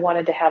mouse. I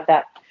wanted to have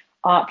that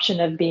option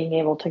of being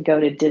able to go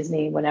to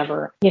Disney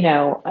whenever,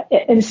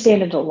 and stay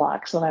in a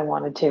deluxe when I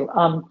wanted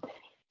to.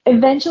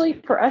 Eventually,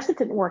 for us, it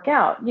didn't work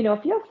out.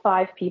 If you have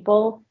 5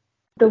 people,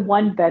 the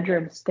 1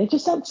 bedrooms, they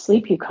just don't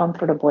sleep you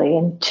comfortably.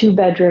 And 2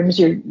 bedrooms,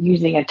 you're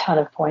using a ton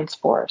of points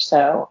for.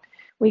 So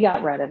we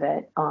got rid of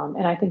it.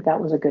 And I think that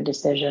was a good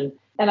decision.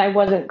 And I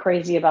wasn't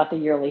crazy about the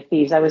yearly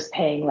fees. I was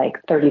paying like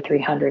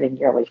 $3,300 in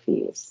yearly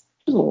fees.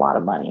 It was a lot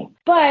of money.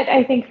 But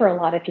I think for a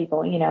lot of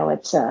people,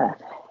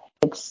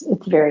 it's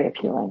very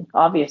appealing.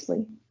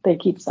 Obviously, they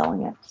keep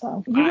selling it.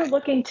 So you were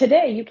looking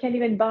today. You can't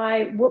even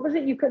buy. What was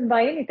it? You couldn't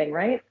buy anything,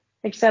 right?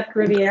 Except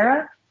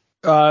Riviera?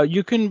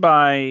 You can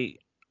buy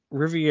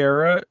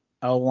Riviera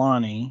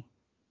Aulani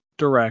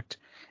direct,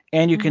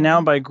 and you can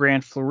now buy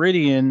Grand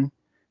Floridian,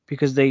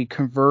 because they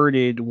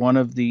converted one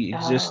of the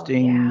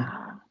existing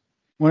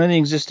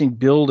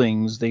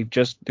buildings.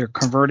 They're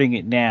converting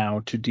it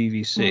now to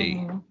DVC.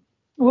 Mm-hmm.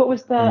 What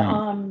was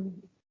the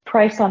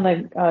price on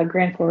the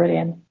Grand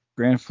Floridian?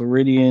 Grand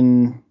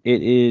Floridian,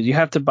 it is, you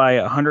have to buy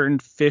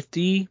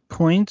 150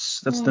 points.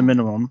 That's the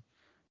minimum.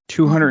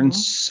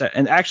 207,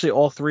 and actually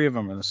all 3 of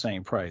them are the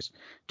same price.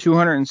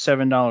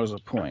 $207 a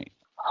point.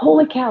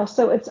 Holy cow!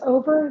 So it's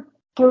over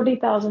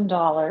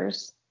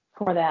 $30,000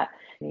 for that.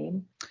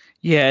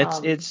 Yeah,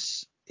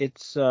 it's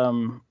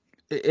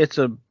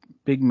a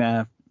big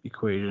math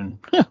equation.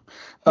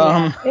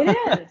 It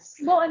is.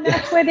 Well, and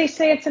that's why they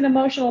say it's an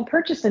emotional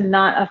purchase and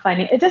not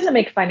it doesn't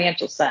make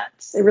financial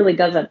sense. It really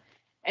doesn't.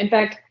 In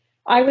fact,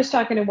 I was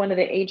talking to one of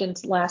the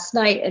agents last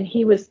night, and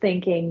he was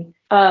thinking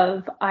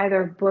of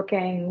either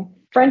booking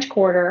French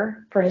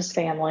Quarter for his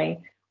family,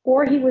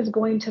 or he was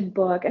going to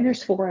book, and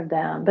there's 4 of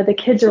them, but the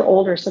kids are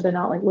older, so they're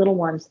not like little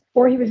ones,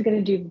 or he was going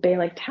to do Bay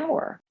Lake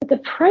Tower. But the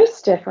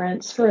price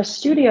difference for a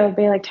studio of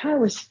Bay Lake Tower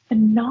was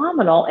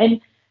phenomenal. And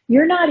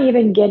you're not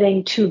even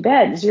getting 2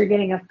 beds. You're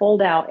getting a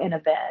fold out and a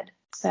bed.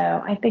 So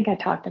I think I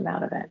talked him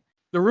out of it.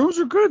 The rooms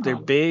are good. They're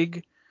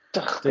big.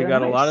 They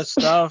got nice. a lot of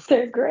stuff.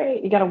 They're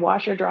great. You got a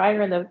washer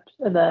dryer in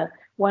the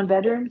 1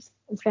 bedrooms.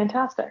 It's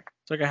fantastic.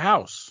 It's like a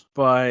house,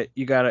 but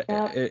you gotta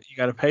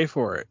pay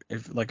for it,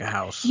 if like a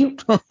house. I'm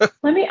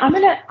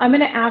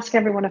gonna ask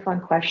everyone a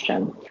fun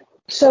question.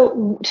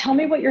 So tell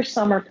me what your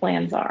summer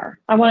plans are.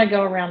 I want to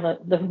go around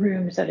the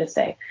room, so to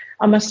say.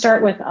 I'm gonna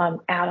start with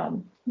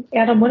Adam.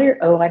 Adam, what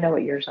are I know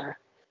what yours are.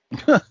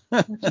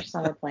 What's your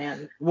summer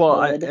plan?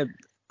 Well,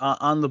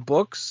 on the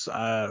books,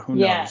 who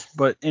knows?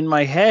 But in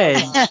my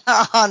head,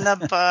 on the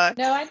book.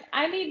 No,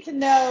 I need to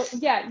know.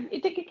 Yeah,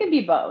 it can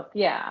be both.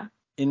 Yeah.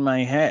 In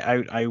my head,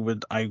 I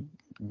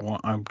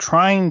I'm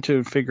trying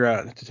to figure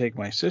out to take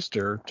my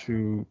sister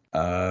to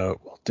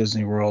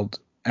Disney World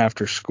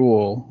after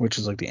school, which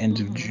is like the end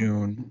of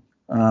June.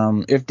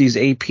 If these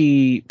AP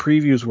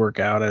previews work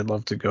out, I'd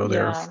love to go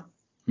there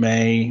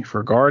May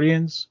for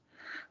Guardians.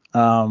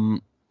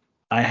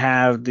 I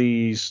have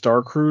the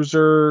Star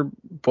Cruiser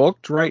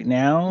booked right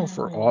now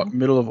for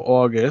middle of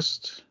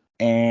August,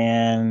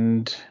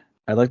 and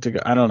I'd like to go.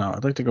 I don't know.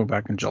 I'd like to go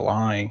back in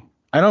July.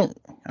 I don't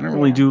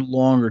really do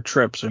longer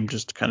trips. I'm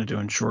just kind of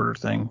doing shorter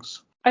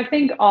things. I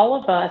think all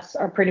of us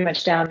are pretty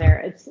much down there.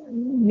 It's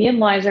me and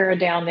Liza are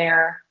down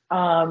there.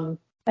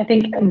 I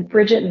think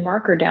Bridget and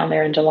Mark are down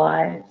there in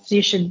July. So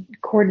you should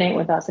coordinate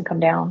with us and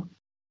come down.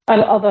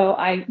 Although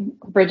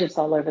Bridget's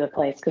all over the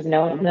place because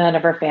none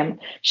of her family.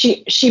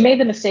 She made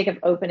the mistake of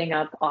opening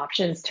up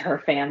options to her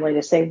family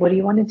to say, what do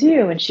you want to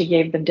do? And she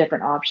gave them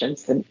different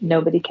options and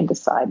nobody can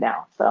decide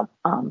now. So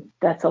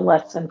that's a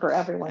lesson for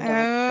everyone. Don't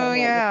let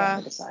your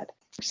family decide.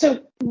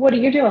 So what are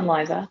you doing,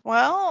 Liza?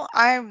 Well,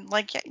 I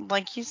like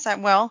you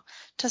said. Well,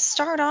 to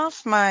start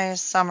off my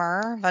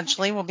summer,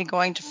 eventually we'll be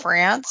going to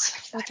France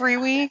for 3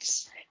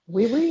 weeks.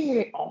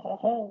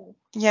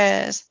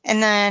 Yes,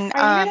 and then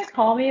are you gonna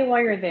call me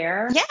while you're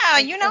there? Yeah,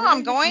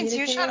 I'm going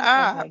to. Shut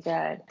up. Oh my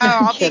god. Oh,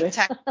 I'll be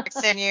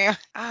texting you.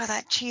 Oh,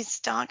 that cheese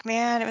stunk,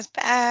 man. It was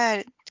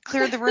bad. It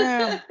cleared the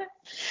room.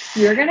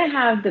 You're gonna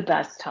have the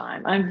best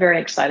time. I'm very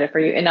excited for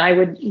you, and I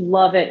would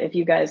love it if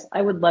you guys.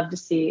 I would love to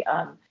see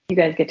you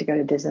guys get to go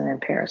to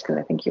Disneyland Paris because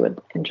I think you would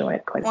enjoy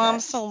it quite a bit. Well,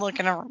 I'm still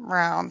looking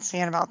around,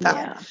 seeing about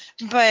that.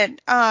 Yeah.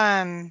 But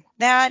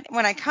that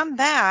when I come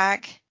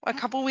back a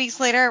couple weeks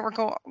later, we're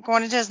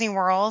going to Disney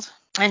World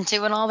and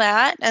doing all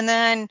that, and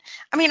then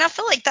I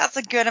feel like that's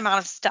a good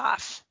amount of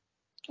stuff.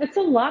 It's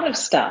a lot of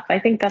stuff. I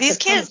think that's these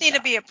kids need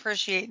to be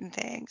appreciating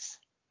things.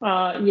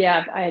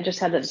 Yeah, I just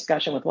had that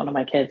discussion with one of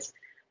my kids.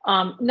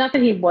 Not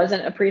that he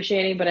wasn't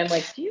appreciating, but I'm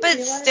like, do you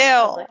realize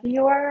how lucky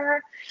you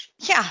are?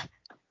 Yeah.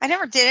 I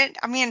never did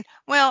it.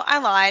 Well, I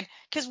lied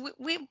because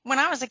we when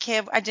I was a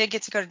kid, I did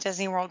get to go to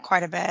Disney World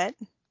quite a bit,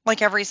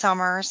 like every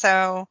summer.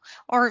 So,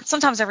 or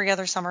sometimes every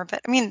other summer.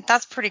 But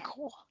that's pretty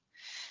cool.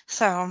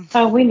 So.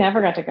 Oh, we never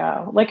got to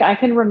go. Like I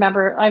can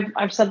remember,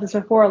 I've said this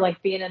before,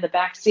 like being in the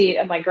back seat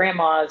of my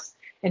grandma's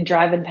and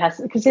driving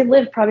past because they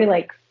lived probably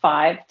like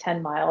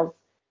 5-10 miles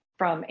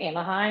from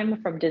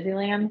Anaheim, from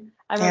Disneyland.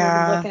 I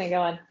remember looking and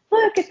going,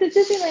 look, it's the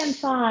Disneyland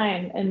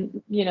sign,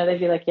 and they'd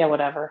be like, yeah,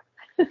 whatever.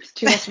 It's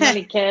too much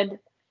money, kid.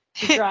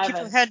 Keep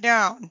your head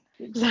down.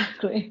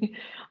 Exactly.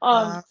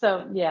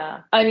 So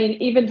yeah,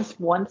 even just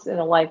once in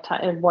a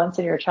lifetime, and once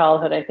in your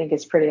childhood, I think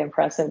is pretty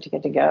impressive to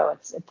get to go.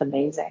 It's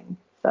amazing.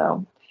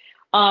 So,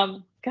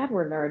 God,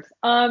 we're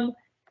nerds.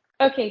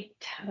 Okay,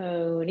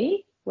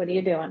 Tony, what are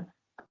you doing?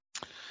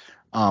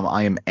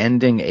 I am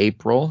ending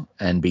April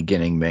and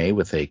beginning May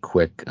with a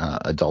quick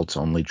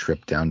adults-only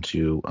trip down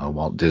to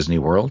Walt Disney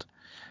World.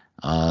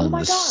 Oh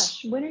my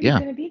gosh, when are you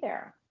going to be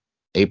there?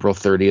 April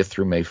 30th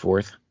through May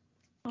 4th.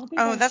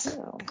 That's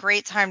a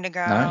great time to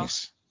go.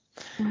 Nice.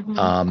 Mm-hmm.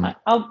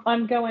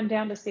 I'm going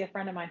down to see a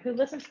friend of mine who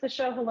listens to the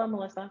show. Hello,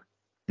 Melissa.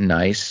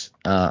 Nice.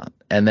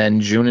 And then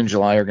June and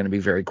July are going to be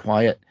very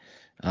quiet.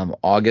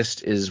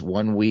 August is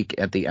 1 week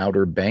at the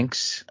Outer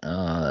Banks,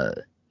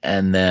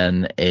 and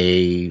then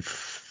a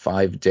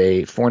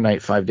 4-night,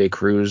 5-day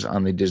cruise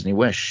on the Disney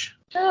Wish.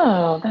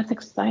 Oh, that's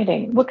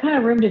exciting. What kind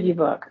of room did you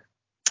book?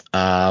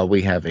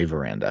 We have a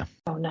veranda.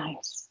 Oh,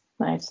 nice.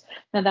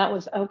 Now that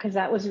was, because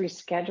that was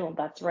rescheduled.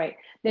 That's right.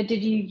 Now,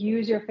 did you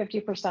use your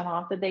 50%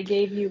 off that they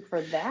gave you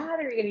for that,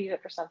 or are you going to use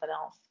it for something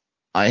else?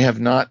 I have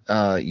not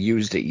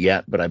used it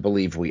yet, but I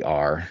believe we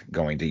are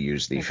going to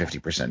use the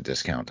 50%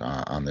 discount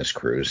on this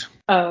cruise.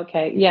 Oh,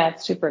 okay. Yeah,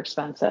 it's super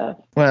expensive.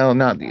 Well,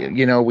 not,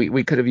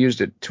 we could have used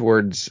it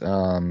towards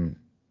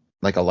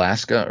like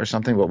Alaska or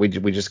something, but we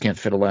just can't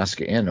fit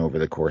Alaska in over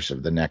the course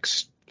of the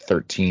next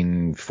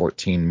 13,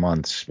 14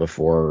 months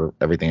before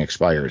everything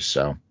expires.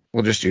 So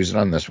we'll just use it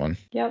on this one.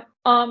 Yep.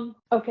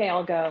 Okay,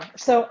 I'll go.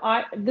 So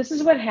this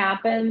is what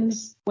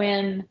happens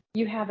when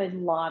you have a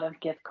lot of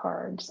gift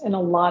cards and a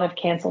lot of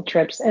canceled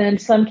trips. And in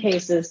some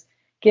cases,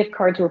 gift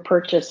cards were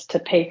purchased to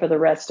pay for the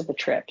rest of the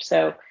trip.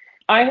 So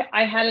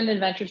I had an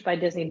Adventures by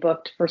Disney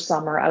booked for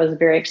summer. I was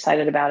very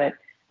excited about it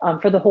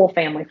for the whole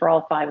family, for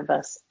all 5 of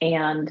us.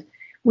 And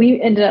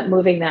we ended up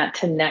moving that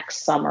to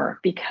next summer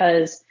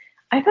because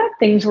I thought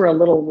things were a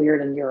little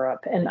weird in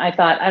Europe, and I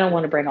thought I don't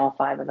want to bring all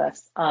 5 of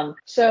us.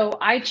 So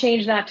I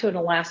changed that to an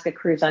Alaska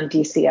cruise on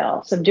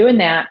DCL. So I'm doing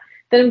that.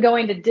 Then I'm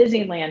going to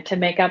Disneyland to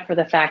make up for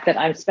the fact that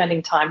I'm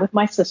spending time with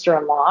my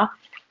sister-in-law.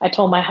 I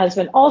told my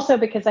husband also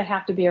because I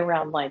have to be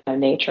around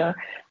nature.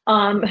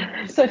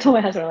 So I told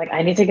my husband,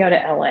 I need to go to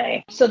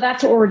LA. So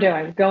that's what we're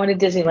doing, going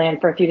to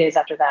Disneyland for a few days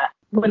after that.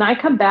 When I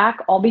come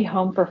back, I'll be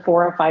home for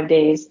 4 or 5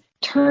 days.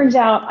 Turns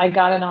out I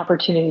got an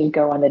opportunity to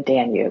go on the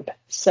Danube.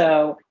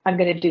 So I'm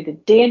going to do the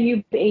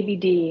Danube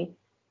ABD,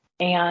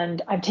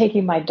 and I'm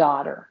taking my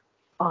daughter.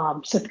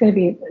 So it's going to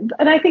be,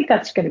 and I think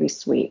that's going to be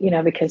sweet,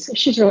 because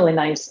she's really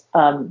nice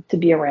to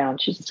be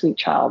around. She's a sweet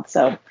child.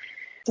 So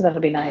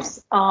that'll be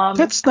nice.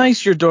 That's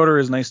nice. Your daughter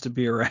is nice to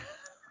be around.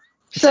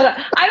 So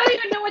I don't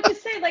even know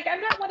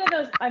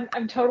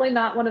I'm totally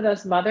not one of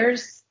those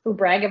mothers who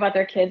brag about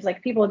their kids.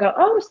 Like people go,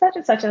 oh, such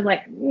and such. And I'm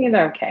like,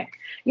 they're okay.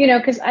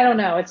 Because I don't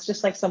know. It's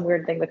just like some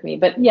weird thing with me.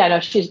 But yeah,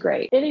 no, she's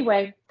great.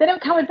 Anyway, then I'm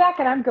coming back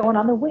and I'm going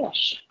on the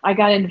Wish. I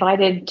got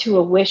invited to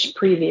a Wish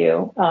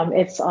preview.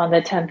 It's on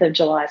the 10th of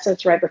July. So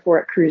it's right before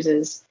it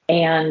cruises.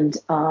 And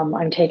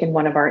I'm taking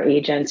one of our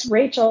agents,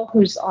 Rachel,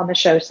 who's on the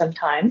show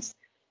sometimes.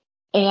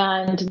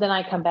 And then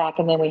I come back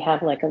and then we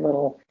have like a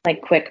little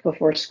quick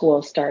before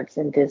school starts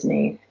in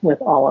Disney with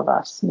all of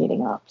us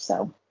meeting up.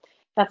 So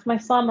that's my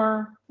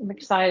summer. I'm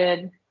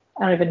excited.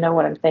 I don't even know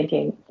what I'm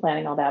thinking,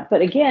 planning all that.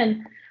 But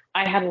again,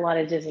 I had a lot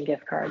of Disney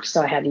gift cards,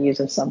 so I had to use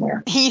them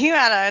somewhere. You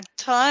had a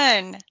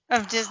ton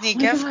of Disney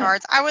gift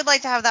cards. I would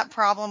like to have that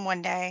problem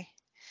one day.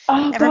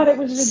 Oh, God, it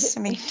was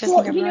ridiculous.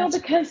 Well,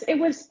 because it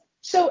was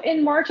so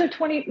in March of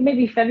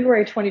maybe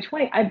February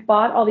 2020, I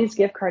bought all these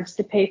gift cards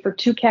to pay for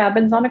 2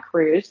 cabins on a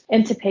cruise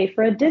and to pay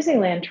for a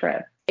Disneyland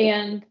trip.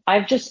 And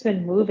I've just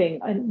been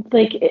moving. And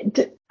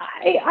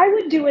I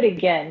would do it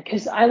again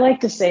because I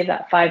like to save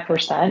that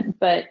 5%,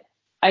 but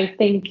I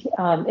think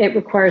it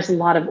requires a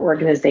lot of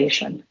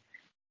organization.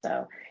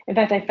 So, in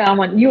fact, I found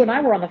one. You and I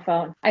were on the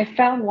phone. I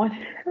found one.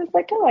 I was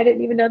like, oh, I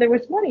didn't even know there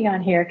was money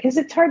on here because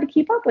it's hard to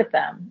keep up with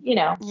them,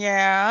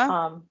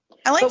 Yeah.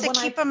 I like to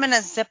keep them in a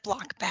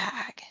Ziploc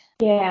bag.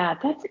 Yeah,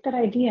 that's a good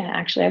idea,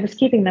 actually. I was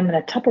keeping them in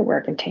a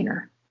Tupperware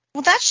container.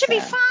 Well, that should be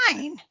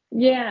fine.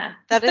 Yeah.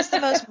 That is the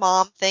most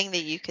mom thing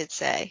that you could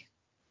say.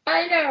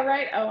 I know,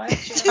 right? Oh, I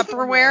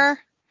Tupperware?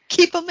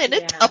 Keep them in a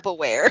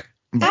Tupperware.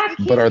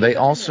 But are they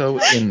also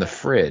in the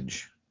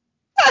fridge?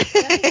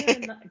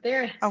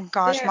 Oh,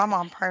 gosh, my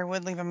mom probably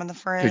would leave them in the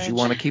fridge. Because you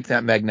want to keep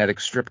that magnetic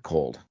strip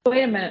cold.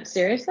 Wait a minute,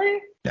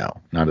 seriously? No,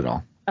 not at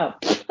all. Oh.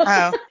 Here's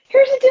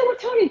the deal with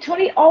Tony.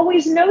 Tony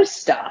always knows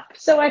stuff.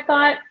 So I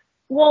thought,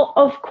 well,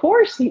 of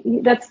course,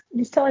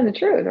 he's telling the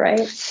truth,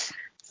 right?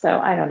 So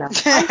I don't know.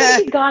 I'm going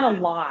to be gone a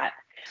lot.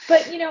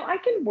 But, I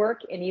can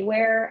work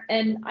anywhere,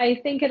 and I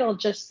think it'll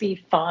just be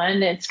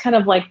fun. It's kind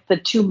of like the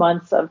 2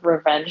 months of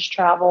revenge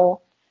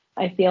travel,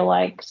 I feel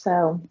like.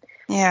 So,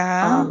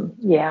 yeah,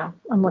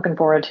 I'm looking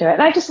forward to it.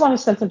 And I just want to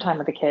spend some time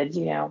with the kids,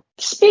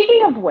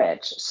 Speaking of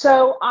which,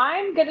 so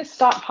I'm going to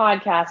stop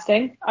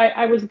podcasting.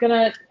 I was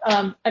going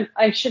to,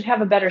 I should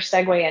have a better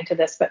segue into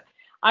this, but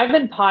I've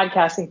been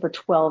podcasting for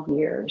 12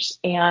 years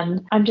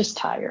and I'm just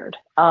tired.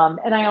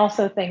 And I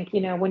also think,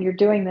 when you're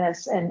doing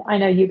this, and I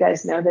know you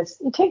guys know this,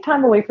 you take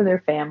time away from their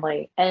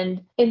family.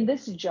 And in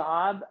this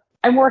job,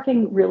 I'm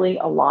working really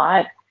a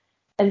lot.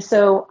 And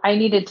so I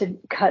needed to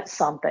cut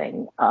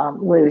something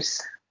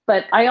loose.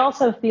 But I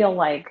also feel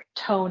like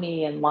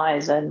Tony and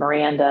Liza and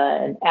Miranda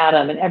and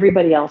Adam and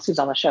everybody else who's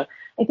on the show,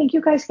 I think you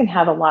guys can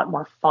have a lot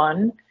more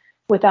fun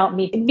without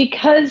me.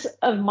 Because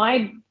of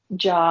my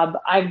job,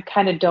 I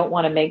kind of don't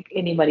want to make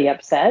anybody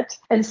upset.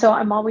 And so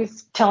I'm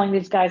always telling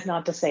these guys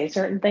not to say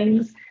certain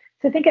things.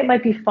 So I think it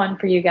might be fun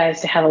for you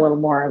guys to have a little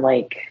more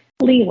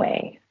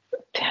leeway,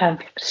 to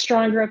have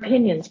stronger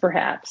opinions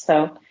perhaps.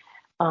 So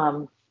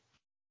I'm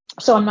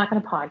not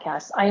going to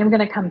podcast. I am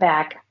going to come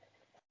back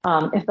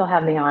if they'll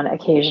have me on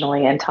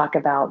occasionally and talk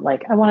about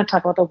I want to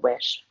talk about the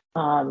Wish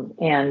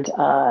and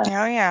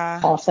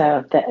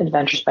also the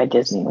Adventures by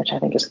Disney, which I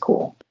think is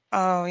cool.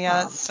 Oh,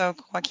 yeah, that's so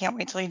cool. I can't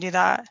wait till you do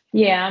that.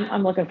 Yeah,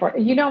 I'm looking for it.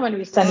 I'm going to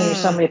be sending you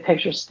so many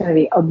pictures. It's going to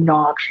be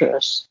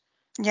obnoxious.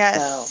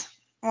 Yes. So,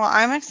 well,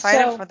 I'm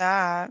excited for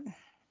that.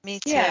 Me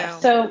too. Yeah,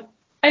 so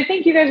I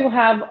think you guys will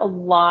have a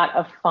lot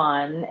of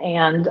fun,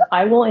 and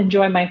I will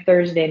enjoy my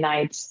Thursday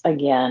nights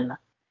again.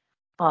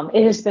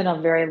 It has been a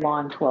very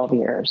long 12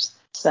 years.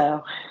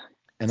 So.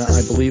 And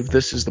I believe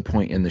this is the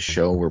point in the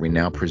show where we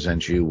now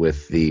present you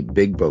with the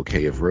big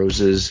bouquet of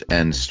roses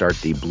and start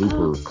the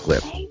blooper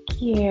clip.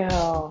 Thank you.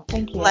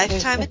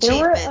 Lifetime if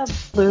there were a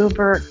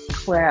blooper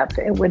clip,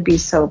 it would be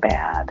so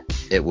bad.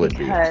 It would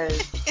be. Yeah,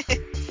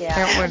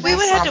 we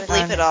would have to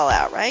bleep it all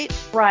out, right?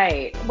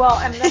 Right. Well,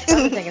 and that's the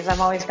other thing is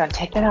I'm always going,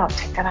 take that out.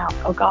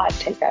 Oh, God,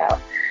 take that out.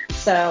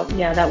 So,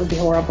 yeah, that would be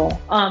horrible.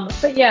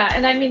 But, yeah,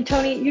 and I mean,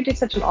 Tony, you did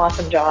such an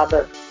awesome job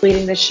of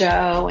leading the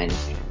show, and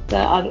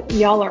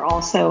y'all are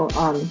also,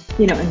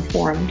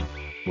 informed.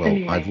 Well,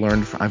 anyway. I've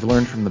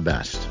learned from the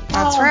best.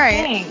 That's right.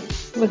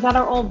 Thanks. Was that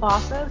our old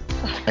bosses?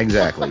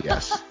 Exactly,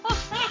 yes.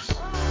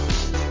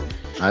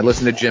 I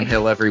listen to Jim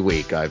Hill every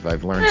week.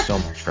 I've learned so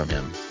much from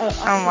him.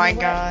 Oh my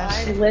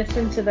gosh. I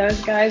listen to those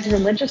guys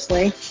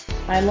religiously.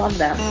 I love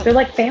them. They're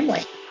like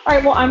family. All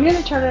right, well, I'm going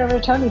to turn it over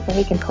to Tony so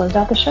he can close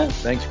out the show.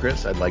 Thanks,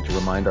 Chris. I'd like to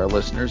remind our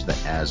listeners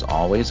that, as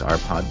always, our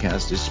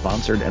podcast is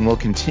sponsored and will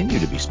continue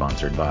to be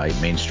sponsored by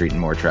Main Street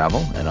and More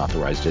Travel, an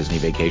authorized Disney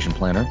vacation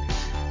planner.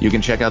 You can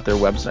check out their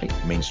website,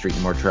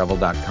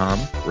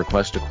 mainstreetandmoretravel.com,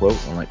 request a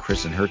quote, and let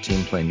Chris and her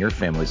team plan your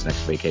family's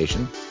next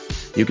vacation.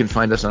 You can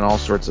find us on all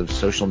sorts of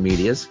social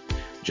medias.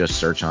 Just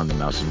search on the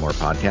Mouse and More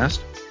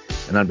podcast.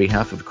 And on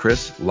behalf of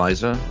Chris,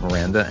 Liza,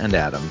 Miranda, and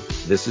Adam,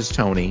 this is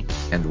Tony,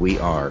 and we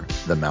are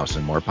the Mouse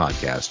and More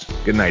podcast.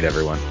 Good night,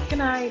 everyone. Good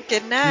night.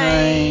 Good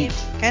night.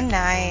 Good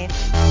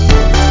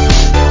night.